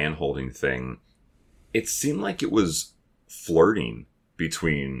at the hand-holding thing, it seemed like it was flirting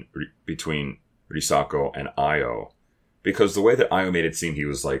between Risako and Ayo. Because the way that Ayo made it seem, he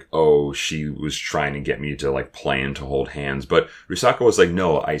was like, oh, she was trying to get me to like plan to hold hands. But Risako was like,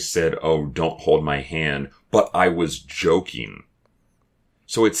 no, I said, oh, don't hold my hand. But I was joking.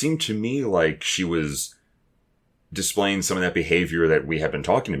 So it seemed to me like she was displaying some of that behavior that we have been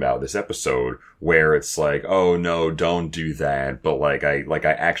talking about this episode, where it's like, oh no, don't do that. But I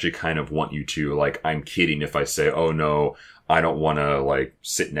actually kind of want you to, like, I'm kidding if I say, oh no, I don't want to like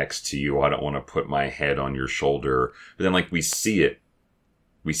sit next to you. I don't want to put my head on your shoulder. But then like we see it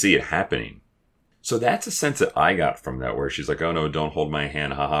happening. So that's a sense that I got from that, where she's like, "Oh no, don't hold my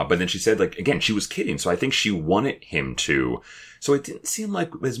hand, haha." But then she said, like, again, she was kidding. So I think she wanted him to. So it didn't seem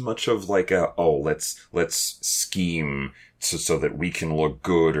like as much of like let's scheme so that we can look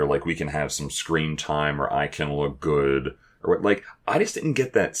good, or like we can have some screen time, or I can look good, or like I just didn't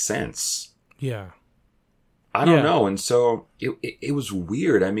get that sense. Yeah. I don't know. And so it was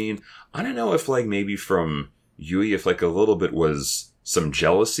weird. I mean, I don't know if like maybe from Yui, if like a little bit was some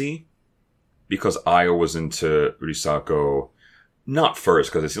jealousy. Because Ayo was into Risako, not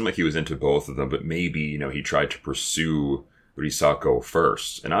first, because it seemed like he was into both of them, but maybe, you know, he tried to pursue Risako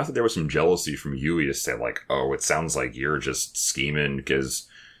first. And I thought there was some jealousy from Yui to say, like, oh, it sounds like you're just scheming, because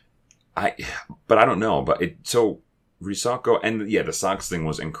but I don't know. But so Risako, and yeah, the socks thing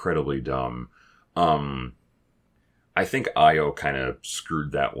was incredibly dumb. I think Ayo kind of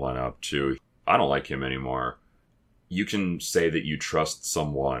screwed that one up too. I don't like him anymore. You can say that you trust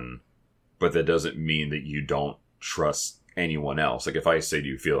someone, but that doesn't mean that you don't trust anyone else. Like if I say to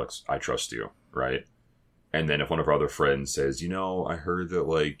you, Felix, I trust you, right? And then if one of our other friends says, you know, I heard that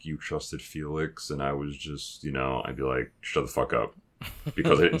like you trusted Felix, and I was just, you know, I'd be like, shut the fuck up.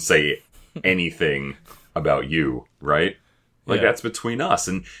 Because I didn't say anything about you, right? Like that's between us.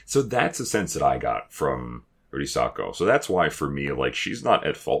 And so that's a sense that I got from Risako. So that's why for me, like she's not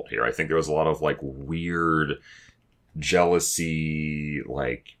at fault here. I think there was a lot of like weird jealousy,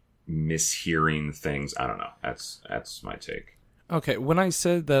 like mishearing things. I don't know. That's my take. Okay, when I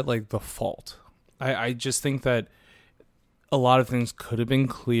said that, like, the fault, I just think that a lot of things could have been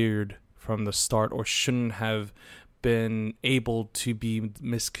cleared from the start, or shouldn't have been able to be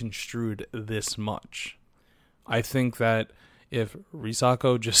misconstrued this much. I think that if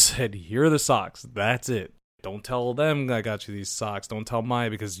Risako just said, here are the socks, that's it. Don't tell them I got you these socks. Don't tell Maya,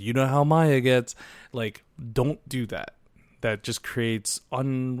 because you know how Maya gets. Like, don't do that. That just creates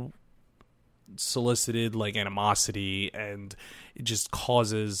unsolicited, like, animosity, and it just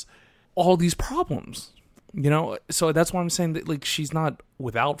causes all these problems, you know? So that's why I'm saying that, like, she's not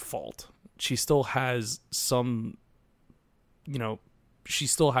without fault. She still has some, you know, she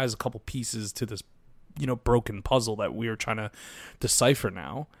still has a couple pieces to this, you know, broken puzzle that we're trying to decipher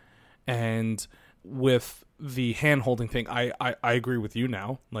now. And with the hand-holding thing, I agree with you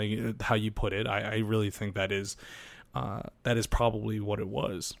now, like, how you put it. I really think that is probably what it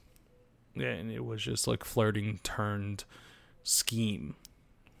was. And it was just like flirting turned scheme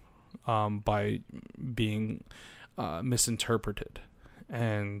by being misinterpreted.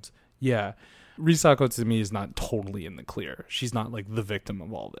 And yeah, Risako to me is not totally in the clear. She's not like the victim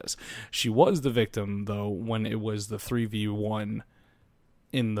of all this. She was the victim though when it was the 3v1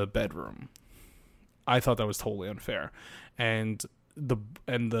 in the bedroom. I thought that was totally unfair. And the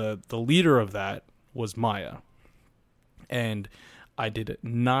leader of that was Maya. And I did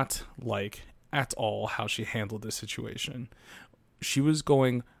not like at all how she handled this situation. She was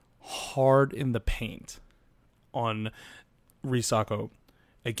going hard in the paint on Risako,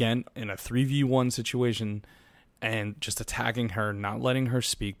 again, in a 3v1 situation, and just attacking her, not letting her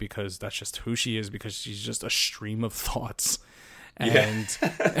speak, because that's just who she is, because she's just a stream of thoughts. And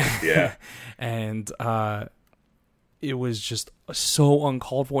yeah. And it was just so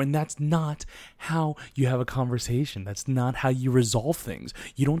uncalled for. And that's not how you have a conversation. That's not how you resolve things.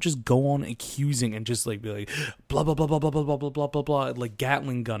 You don't just go on accusing and just like be like, blah, blah, blah, blah, blah, blah, blah, blah, blah, blah, like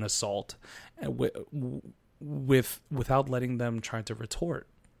Gatling gun assault without letting them try to retort.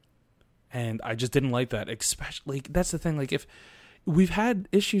 And I just didn't like that. Especially, like, that's the thing. Like, if we've had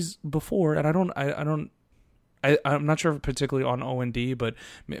issues before, and I'm not sure particularly on O&D, but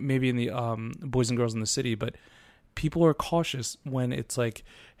maybe in the Boys and Girls in the City, but people are cautious when it's like,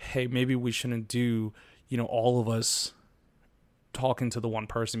 hey, maybe we shouldn't do, you know, all of us talking to the one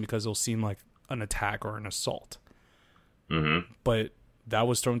person because it'll seem like an attack or an assault. Mm-hmm. But that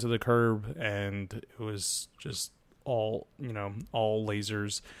was thrown to the curb, and it was just all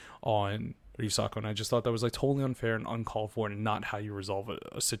lasers on Risako, and I just thought that was like totally unfair and uncalled for, and not how you resolve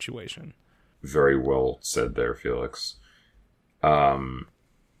a situation. Very well said there, Felix. And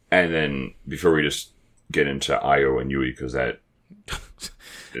then before we just get into Ayo and Yui, because that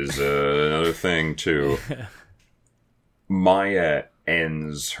is another thing too. Maya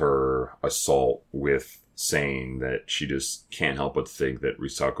ends her assault with saying that she just can't help but think that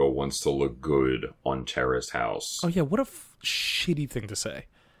Risako wants to look good on Terrace House. Oh yeah, what a shitty thing to say.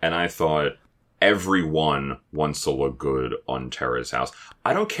 And I thought, everyone wants to look good on Terrace House.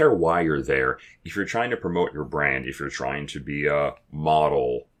 I don't care why you're there. If you're trying to promote your brand, if you're trying to be a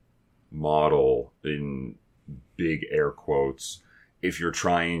model in big air quotes, if you're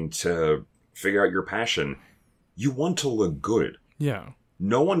trying to figure out your passion, you want to look good. Yeah.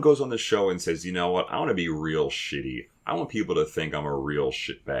 No one goes on the show and says, you know what, I want to be real shitty. I want people to think I'm a real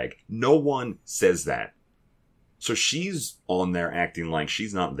shitbag. No one says that. So she's on there acting like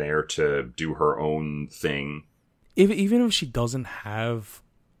she's not there to do her own thing. Even if she doesn't have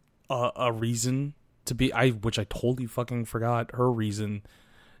a reason to be, which I totally fucking forgot her reason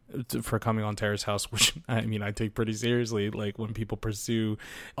for coming on Terrace House, which I mean I take pretty seriously. Like when people pursue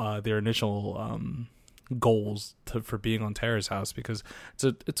their initial goals for being on Terrace House, because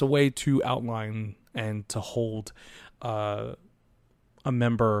it's a way to outline and to hold a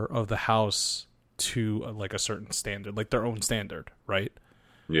member of the house to like a certain standard, like their own standard, right?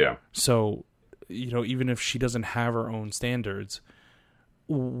 Yeah. So, you know, even if she doesn't have her own standards,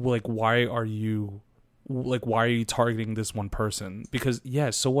 like why are you targeting this one person? Because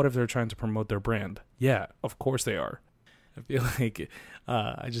so what if they're trying to promote their brand? Yeah, of course they are. I feel like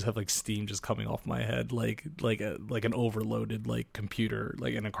I just have like steam just coming off my head, like an overloaded like computer,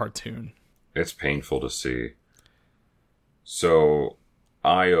 like in a cartoon. It's painful to see. So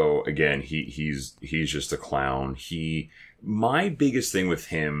Io, again, he's just a clown. My biggest thing with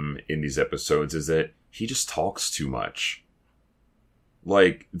him in these episodes is that he just talks too much.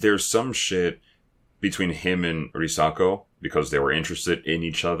 Like, there's some shit between him and Risako because they were interested in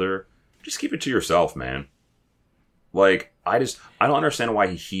each other. Just keep it to yourself, man. Like, I don't understand why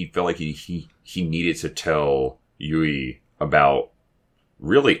he felt like he needed to tell Yui about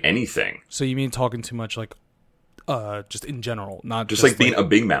really anything. So you mean talking too much, like, just in general, not just like being a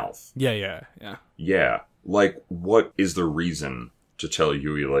big mouth. Yeah. Like, what is the reason to tell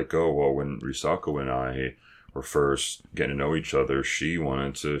Yui, like, oh, well, when Risako and I were first getting to know each other,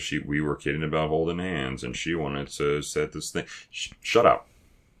 we were kidding about holding hands, and she wanted to set this thing. Shut up.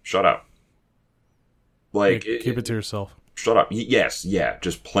 Like, keep it to yourself. Shut up. Yes, yeah,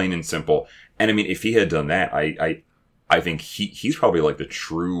 just plain and simple. And I mean, if he had done that, I think he's probably like the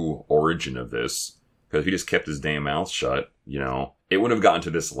true origin of this. Because if he just kept his damn mouth shut, you know, it wouldn't have gotten to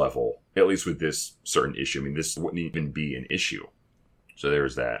this level, at least with this certain issue. I mean, this wouldn't even be an issue. So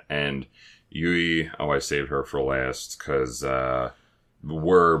there's that. And Yui, I saved her for last because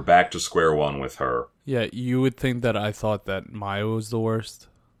we're back to square one with her. Yeah, you would think that I thought that Maya was the worst.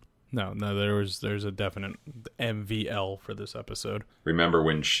 No, there's a definite MVL for this episode. Remember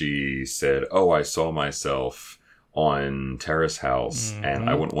when she said, oh, I saw myself on Terrace House, and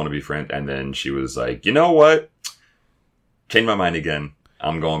I wouldn't want to be friends. And then she was like, you know what? Change my mind again.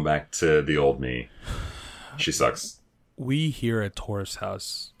 I'm going back to the old me. She sucks. We here at Terrace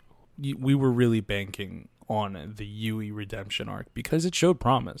House, we were really banking on the Yui redemption arc because it showed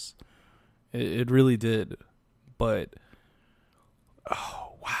promise. It really did. But,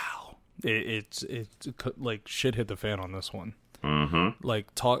 oh, wow. It's like shit hit the fan on this one. Mm-hmm.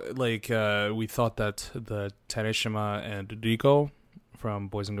 We thought that the Tanishima and Riko from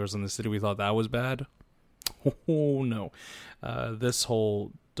Boys and Girls in the City, we thought that was bad. Oh no, this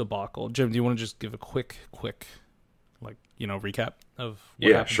whole debacle. Jim, do you want to just give a quick, recap of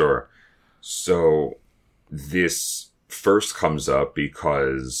what happened? Sure. So this first comes up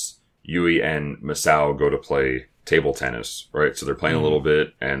because Yui and Masao go to play table tennis, right? So they're playing a little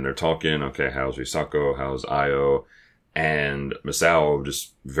bit and they're talking. Okay, how's Risako? How's Io? And Masao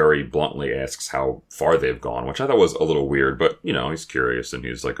just very bluntly asks how far they've gone, which I thought was a little weird, but, you know, he's curious and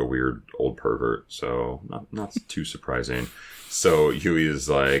he's like a weird old pervert, so not too surprising. So Yui is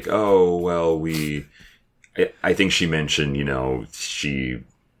like, oh, well, I think she mentioned, you know, she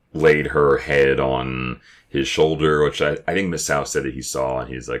laid her head on his shoulder, which I think Masao said that he saw,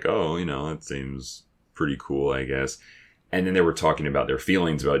 and he's like, oh, you know, that seems pretty cool, I guess. And then they were talking about their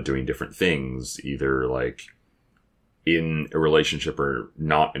feelings about doing different things, either like in a relationship or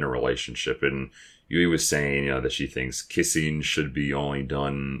not in a relationship. And Yui was saying, you know, that she thinks kissing should be only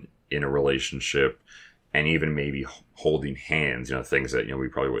done in a relationship, and even maybe holding hands, you know, things that, you know, we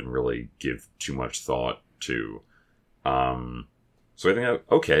probably wouldn't really give too much thought to. So I think,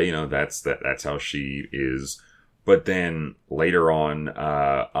 okay, you know, that's how she is. But then later on,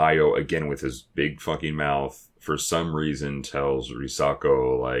 Io, again with his big fucking mouth, for some reason tells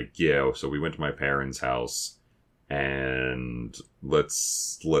Risako, like, yeah, so we went to my parents' house, and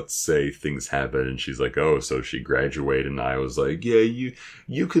let's say things happen. And she's like, oh, so she graduated. And I was like, yeah,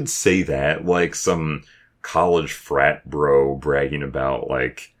 you could say that, like some college frat bro bragging about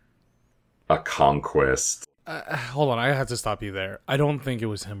like a conquest. Hold on, I have to stop you there. I don't think it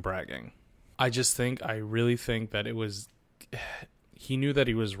was him bragging. I really think that it was, he knew that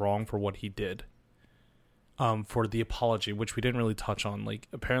he was wrong for what he did. For the apology, which we didn't really touch on. Like,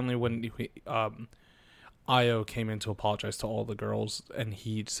 apparently when Io came in to apologize to all the girls, and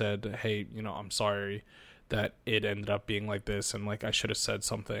he said, hey, you know, I'm sorry that it ended up being like this, and like I should have said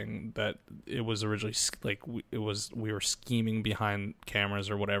something, that it was originally like we were scheming behind cameras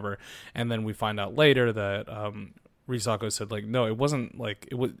or whatever, and then we find out later that Risako said like, no, it wasn't like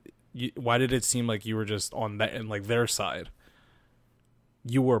it was. Why did it seem like you were just on that and like their side?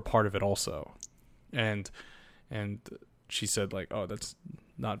 You were part of it also, and she said like, oh, that's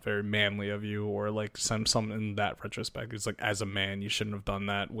not very manly of you, or like some in that retrospect, it's like, as a man you shouldn't have done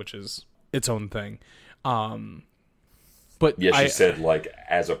that, which is its own thing. But yeah, she said like,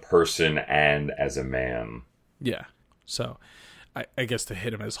 as a person and as a man. Yeah, so I guess to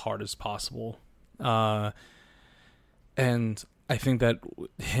hit him as hard as possible, and I think that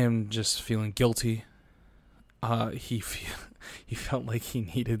him just feeling guilty, he felt like he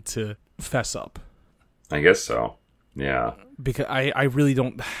needed to fess up. I guess so. Yeah. Because I really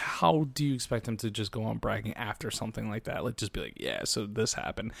don't... How do you expect him to just go on bragging after something like that? Like, just be like, yeah, so this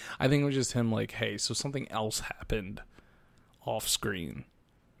happened. I think it was just him like, hey, so something else happened off screen.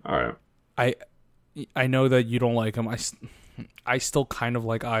 All right. I know that you don't like him. I still kind of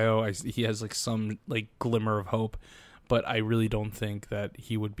like Io. He has like some like glimmer of hope, but I really don't think that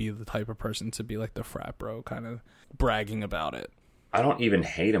he would be the type of person to be like the frat bro kind of bragging about it. I don't even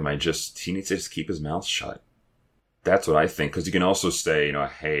hate him. He needs to just keep his mouth shut. That's what I think. Because you can also say,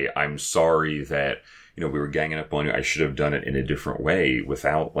 hey, I'm sorry that, we were ganging up on you. I should have done it in a different way,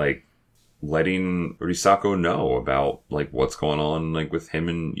 without like letting Risako know about like what's going on like with him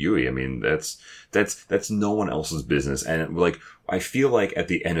and Yui. I mean, that's no one else's business. And like, I feel like at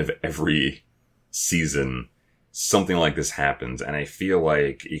the end of every season, something like this happens, and I feel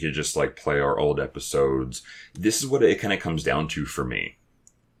like you could just like play our old episodes. This is what it kind of comes down to for me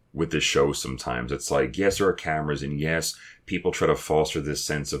with this show. Sometimes it's like, yes, there are cameras, and yes, people try to foster this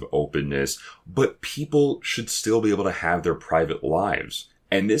sense of openness, but people should still be able to have their private lives.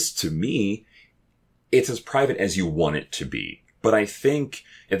 And this, to me, it's as private as you want it to be. But I think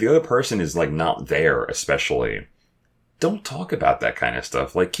if the other person is like not there, especially, don't talk about that kind of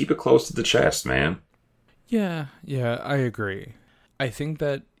stuff. Like, keep it close to the chest, man. Yeah, I agree. I think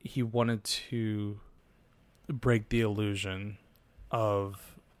that he wanted to break the illusion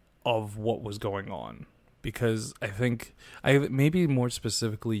of what was going on, because I think maybe more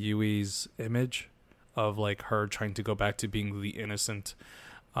specifically Yui's image of like her trying to go back to being the innocent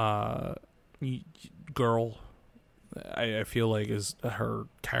girl, I feel like is her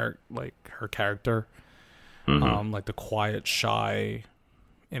character, Mm-hmm. like the quiet, shy,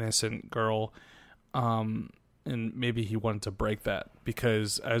 innocent girl. And maybe he wanted to break that,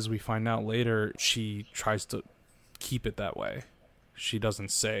 because as we find out later, she tries to keep it that way. She doesn't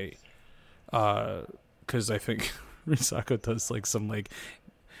say, because I think Risako does like some like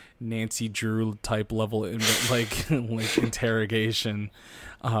Nancy Drew type level in like interrogation,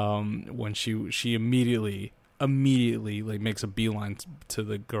 when she immediately like makes a beeline to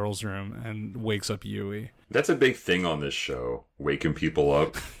the girls' room and wakes up Yui. That's a big thing on this show, waking people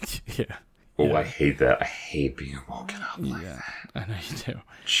up. Yeah. Oh, Yeah. I hate that. I hate being woken up like that. I know you do.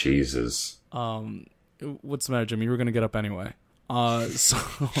 Jesus. What's the matter, Jimmy? You were gonna get up anyway. So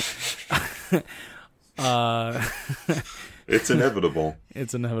It's inevitable.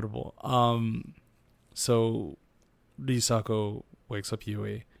 It's inevitable. So Risako wakes up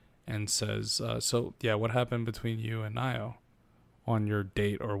Yui and says, so yeah, what happened between you and Nayo on your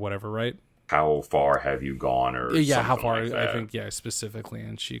date or whatever, right? How far have you gone, or Yeah, how far? like I think, yeah, specifically.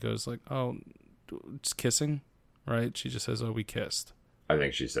 And she goes like, oh, just kissing, right? She just says, oh, we kissed. I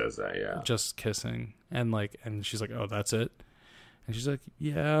think she says that, yeah. Just kissing. And she's like, oh, that's it? And she's like,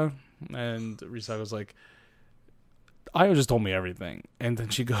 yeah. And Risako's like, Io just told me everything. And then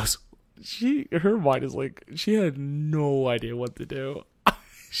she goes, her mind is like, she had no idea what to do.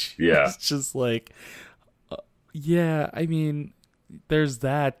 Yeah. It's just like, yeah, I mean, there's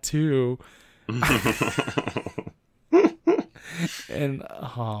that too. And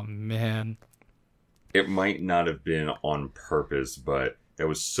oh man, It might not have been on purpose, but that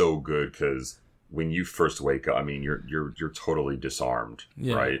was so good, because when you first wake up, I mean, you're totally disarmed,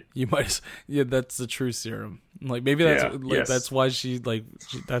 yeah, right? You might, yeah, that's the true serum. Like maybe that's yes. that's why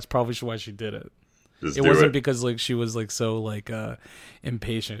that's probably why she did it. Just It do wasn't it. because like she was like so like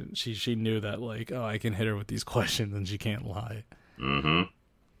impatient. She knew that like, oh, I can hit her with these questions and she can't lie. Mm-hmm.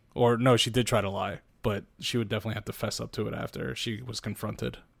 Or no, she did try to lie, but she would definitely have to fess up to it after she was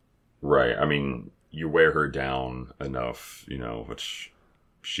confronted. Right. I mean, you wear her down enough, which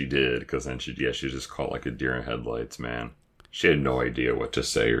she did, because then she just caught like a deer in headlights, man. She had no idea what to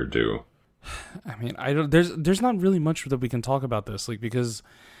say or do. I mean, I don't. There's not really much that we can talk about this, like, because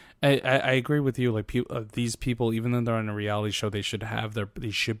I agree with you. Like, these people, even though they're on a reality show, they should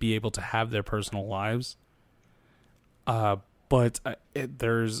be able to have their personal lives. But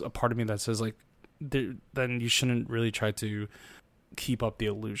there's a part of me that says like, then you shouldn't really try to keep up the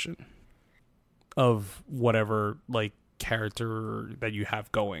illusion of whatever like character that you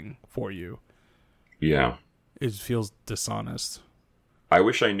have going for you. Yeah. It feels dishonest. I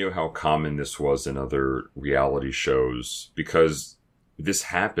wish I knew how common this was in other reality shows, because this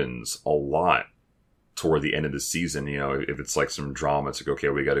happens a lot toward the end of the season. You know, if it's like some drama, it's like, okay,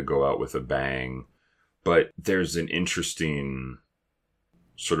 we got to go out with a bang. But there's an interesting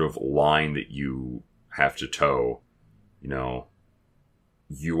sort of line that you have to toe. You know,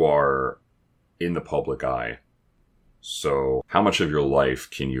 you are in the public eye. So how much of your life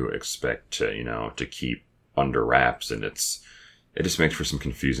can you expect to, you know, to keep under wraps? And it just makes for some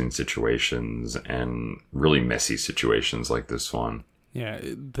confusing situations and really messy situations like this one. Yeah,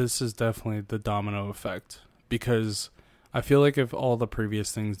 this is definitely the domino effect, because I feel like if all the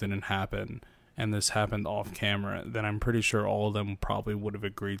previous things didn't happen and this happened off camera, then I'm pretty sure all of them probably would have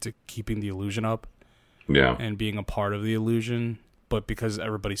agreed to keeping the illusion up. Yeah. And being a part of the illusion. But because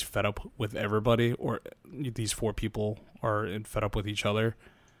everybody's fed up with everybody, or these 4 people are fed up with each other,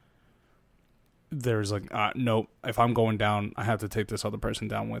 there's like, nope, if I'm going down, I have to take this other person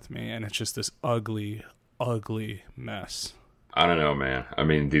down with me. And it's just this ugly, ugly mess. I don't know, man. I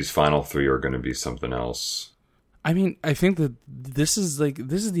mean, these final 3 are going to be something else. I mean, I think that this is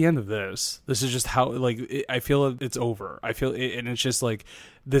the end of this. This is just how, like, I feel it's over. I feel it, and it's just like,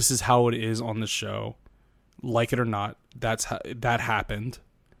 this is how it is on the show. Like it or not, that's how that happened.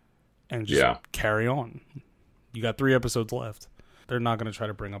 And just carry on. You got 3 episodes left. They're not going to try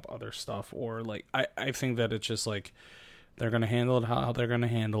to bring up other stuff, or like, I think that it's just like, they're going to handle it how they're going to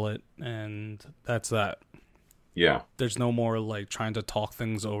handle it. And that's that. Yeah. There's no more like trying to talk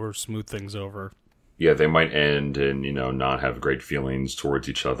things over, smooth things over. Yeah, they might end and, you know, not have great feelings towards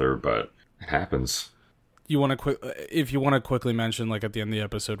each other, but it happens. If you want to quickly mention, like at the end of the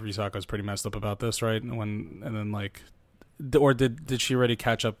episode, Risaka's pretty messed up about this, right? Or did she already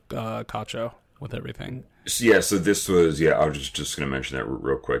catch up Kacho with everything? Yeah, so this was, I was just going to mention that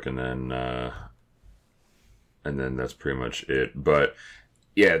real quick, and then that's pretty much it. But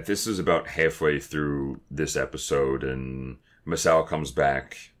yeah, this is about halfway through this episode, and Masao comes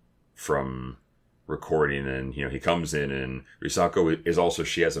back from recording, and you know, he comes in, and Risako is also,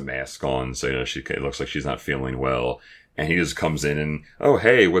 she has a mask on, so you know, it looks like she's not feeling well, and he just comes in and, oh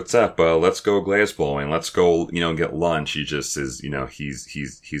hey, what's up, let's go glass blowing, let's go, you know, get lunch. He just is, you know,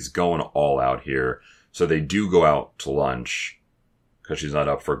 he's going all out here. So they do go out to lunch because she's not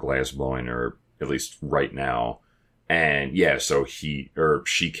up for glass blowing, or at least right now. And yeah, so she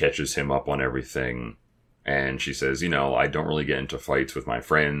catches him up on everything. And she says, you know, I don't really get into fights with my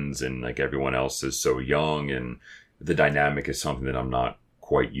friends, and like everyone else is so young, and the dynamic is something that I'm not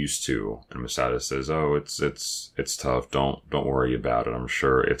quite used to. And Masada says, oh, it's tough. Don't worry about it. I'm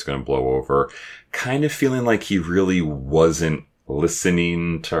sure it's going to blow over. Kind of feeling like he really wasn't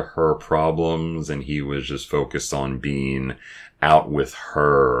listening to her problems, and he was just focused on being out with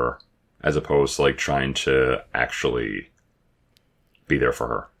her, as opposed to like trying to actually be there for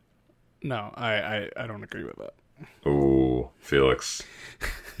her. No, I don't agree with that. Ooh, Felix.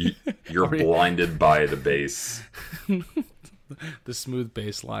 You're blinded by the bass. The smooth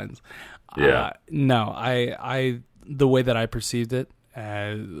bass lines. Yeah. No, the way that I perceived it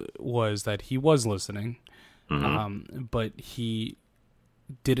was that he was listening, but he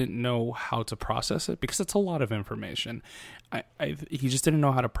didn't know how to process it, because it's a lot of information. He just didn't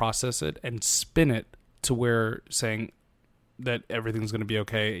know how to process it and spin it to where saying that everything's going to be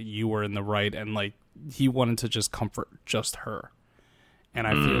okay, you were in the right, and like he wanted to just comfort just her. And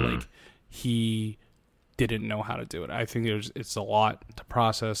I feel like he didn't know how to do it. I think it's a lot to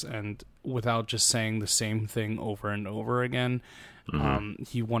process, and without just saying the same thing over and over again,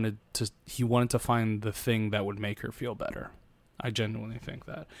 he wanted to find the thing that would make her feel better. I genuinely think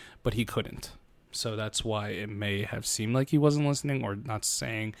that, but he couldn't. So that's why it may have seemed like he wasn't listening, or not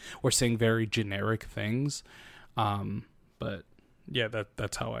saying, or saying very generic things. But yeah,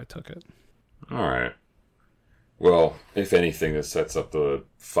 that's how I took it. All right. Well, if anything, this sets up the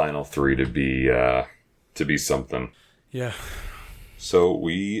final 3 to be something. Yeah. So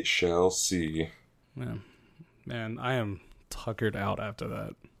we shall see. Man, I am tuckered out after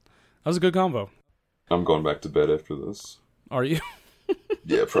that. That was a good combo. I'm going back to bed after this. Are you?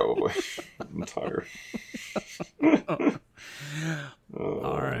 Yeah, probably. I'm tired.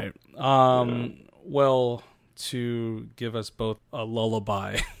 All right. Well, to give us both a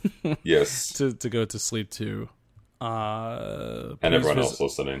lullaby. Yes. to go to sleep to. And everyone else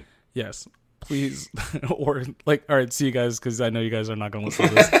listening. Yes. Please. Or like, all right, see you guys, because I know you guys are not going to listen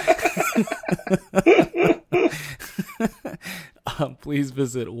to this. please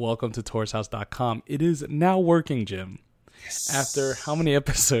visit welcometotourshouse.com. It is now working, Jim. Yes. After how many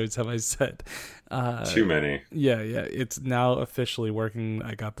episodes have I said? Too many. Yeah. It's now officially working.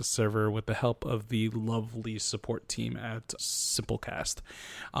 I got the server with the help of the lovely support team at Simplecast.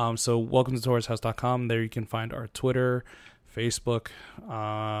 So welcome to tourshouse.com. There you can find our Twitter, Facebook,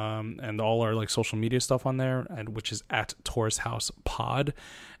 and all our like social media stuff on there, and which is at Taurus House Pod.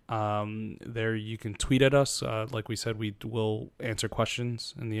 There you can tweet at us. Like we said, we will answer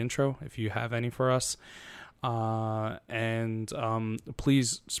questions in the intro if you have any for us. And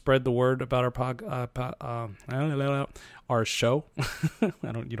please spread the word about our show. You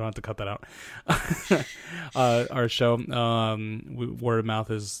don't have to cut that out. Our show, word of mouth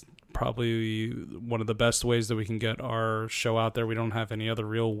is probably one of the best ways that we can get our show out there. We don't have any other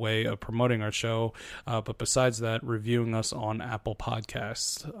real way of promoting our show, but besides that, reviewing us on Apple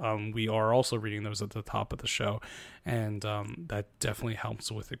Podcasts. We are also reading those at the top of the show, and that definitely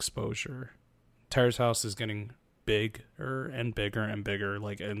helps with exposure. Terrace House is getting bigger and bigger and bigger,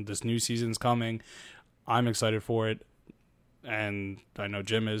 and this new season's coming. I'm excited for it, and I know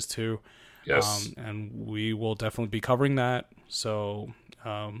Jim is too. Yes. And we will definitely be covering that. So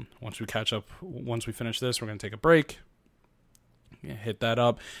once we finish this, we're going to take a break, hit that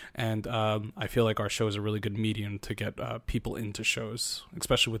up, and I feel like our show is a really good medium to get people into shows,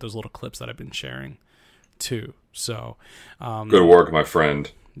 especially with those little clips that I've been sharing too. So good work, my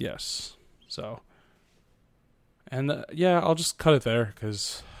friend. Yes. So, and I'll just cut it there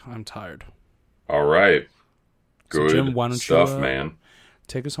because I'm tired. All right. Good so Jim, why don't stuff, you, man.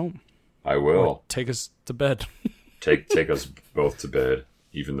 Take us home. I will. Or take us to bed. take us both to bed,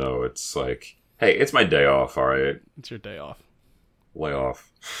 even though it's like, hey, it's my day off, all right? It's your day off. Lay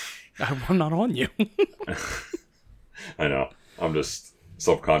off. I'm not on you. I know. I'm just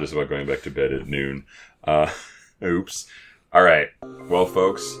self-conscious about going back to bed at noon. Oops. All right. Well,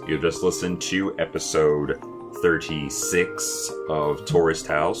 folks, you just listened to episode 36 of Tourist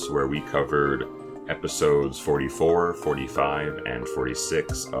House, where we covered episodes 44, 45, and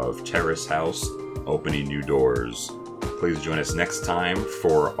 46 of Terrace House, Opening New Doors. Please join us next time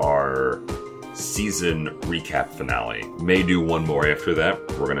for our season recap finale. May do one more after that.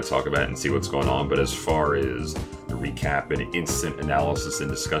 We're going to talk about it and see what's going on. But as far as the recap and instant analysis and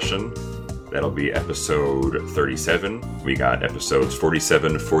discussion, that'll be episode 37. We got episodes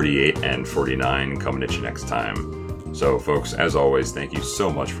 47, 48, and 49 coming at you next time. So, folks, as always, thank you so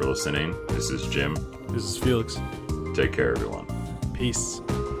much for listening. This is Jim. This is Felix. Take care, everyone. Peace.